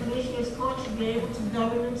believe that the commissioners' court should be able to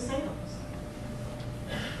govern themselves.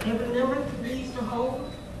 Every member needs to hold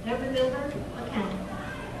every member accountable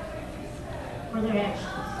for their actions.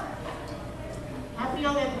 I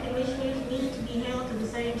feel that the commissioners need to be held to the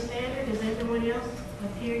same standard as everyone else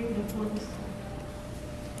appearing before this court.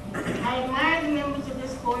 I admire the members of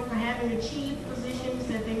this court for having achieved positions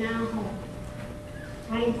that they now hold.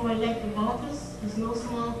 Running for elective office is no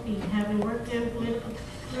small feat. Having worked in political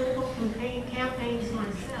campaigns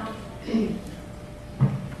myself,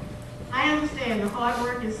 I understand the hard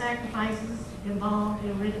work and sacrifices involved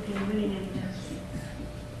in winning an election.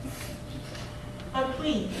 But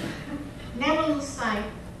please, never lose sight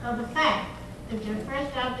of the fact that your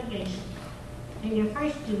first obligation and your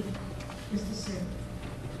first duty is to serve.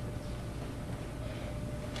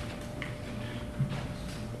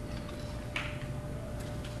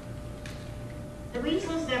 The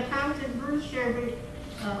reasons that prompted Bruce Sherbert's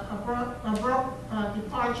abrupt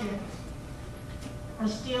departure are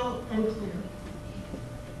still unclear.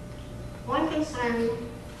 One concern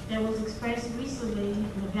that was expressed recently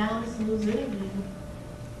in the Dallas News interview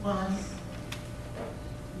was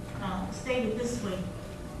stated this way.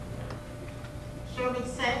 Sherbert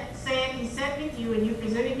said he sat with you and you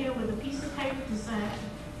presented him with a piece of paper to sign.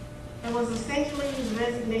 It was essentially his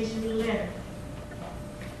resignation letter.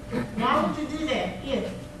 Why would you do that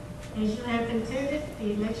if, as you have contended,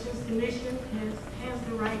 the Elections Commission has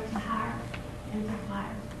the right to hire and to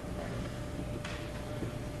fire?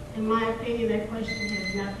 In my opinion, that question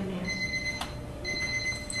has not been answered.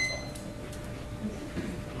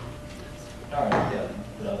 All right, yeah.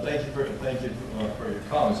 Thank you for your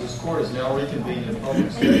comments. This court is now reconvened in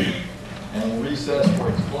public session and will recess for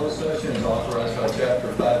its closed session as authorized by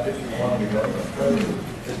Chapter 551 of the Government Code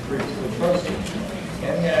as previously posted.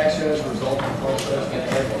 Any action as a result of closed session can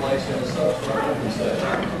take place in a subsequent open session.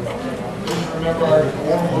 Please remember our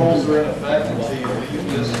quorum rules are in effect until you leave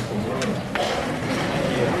this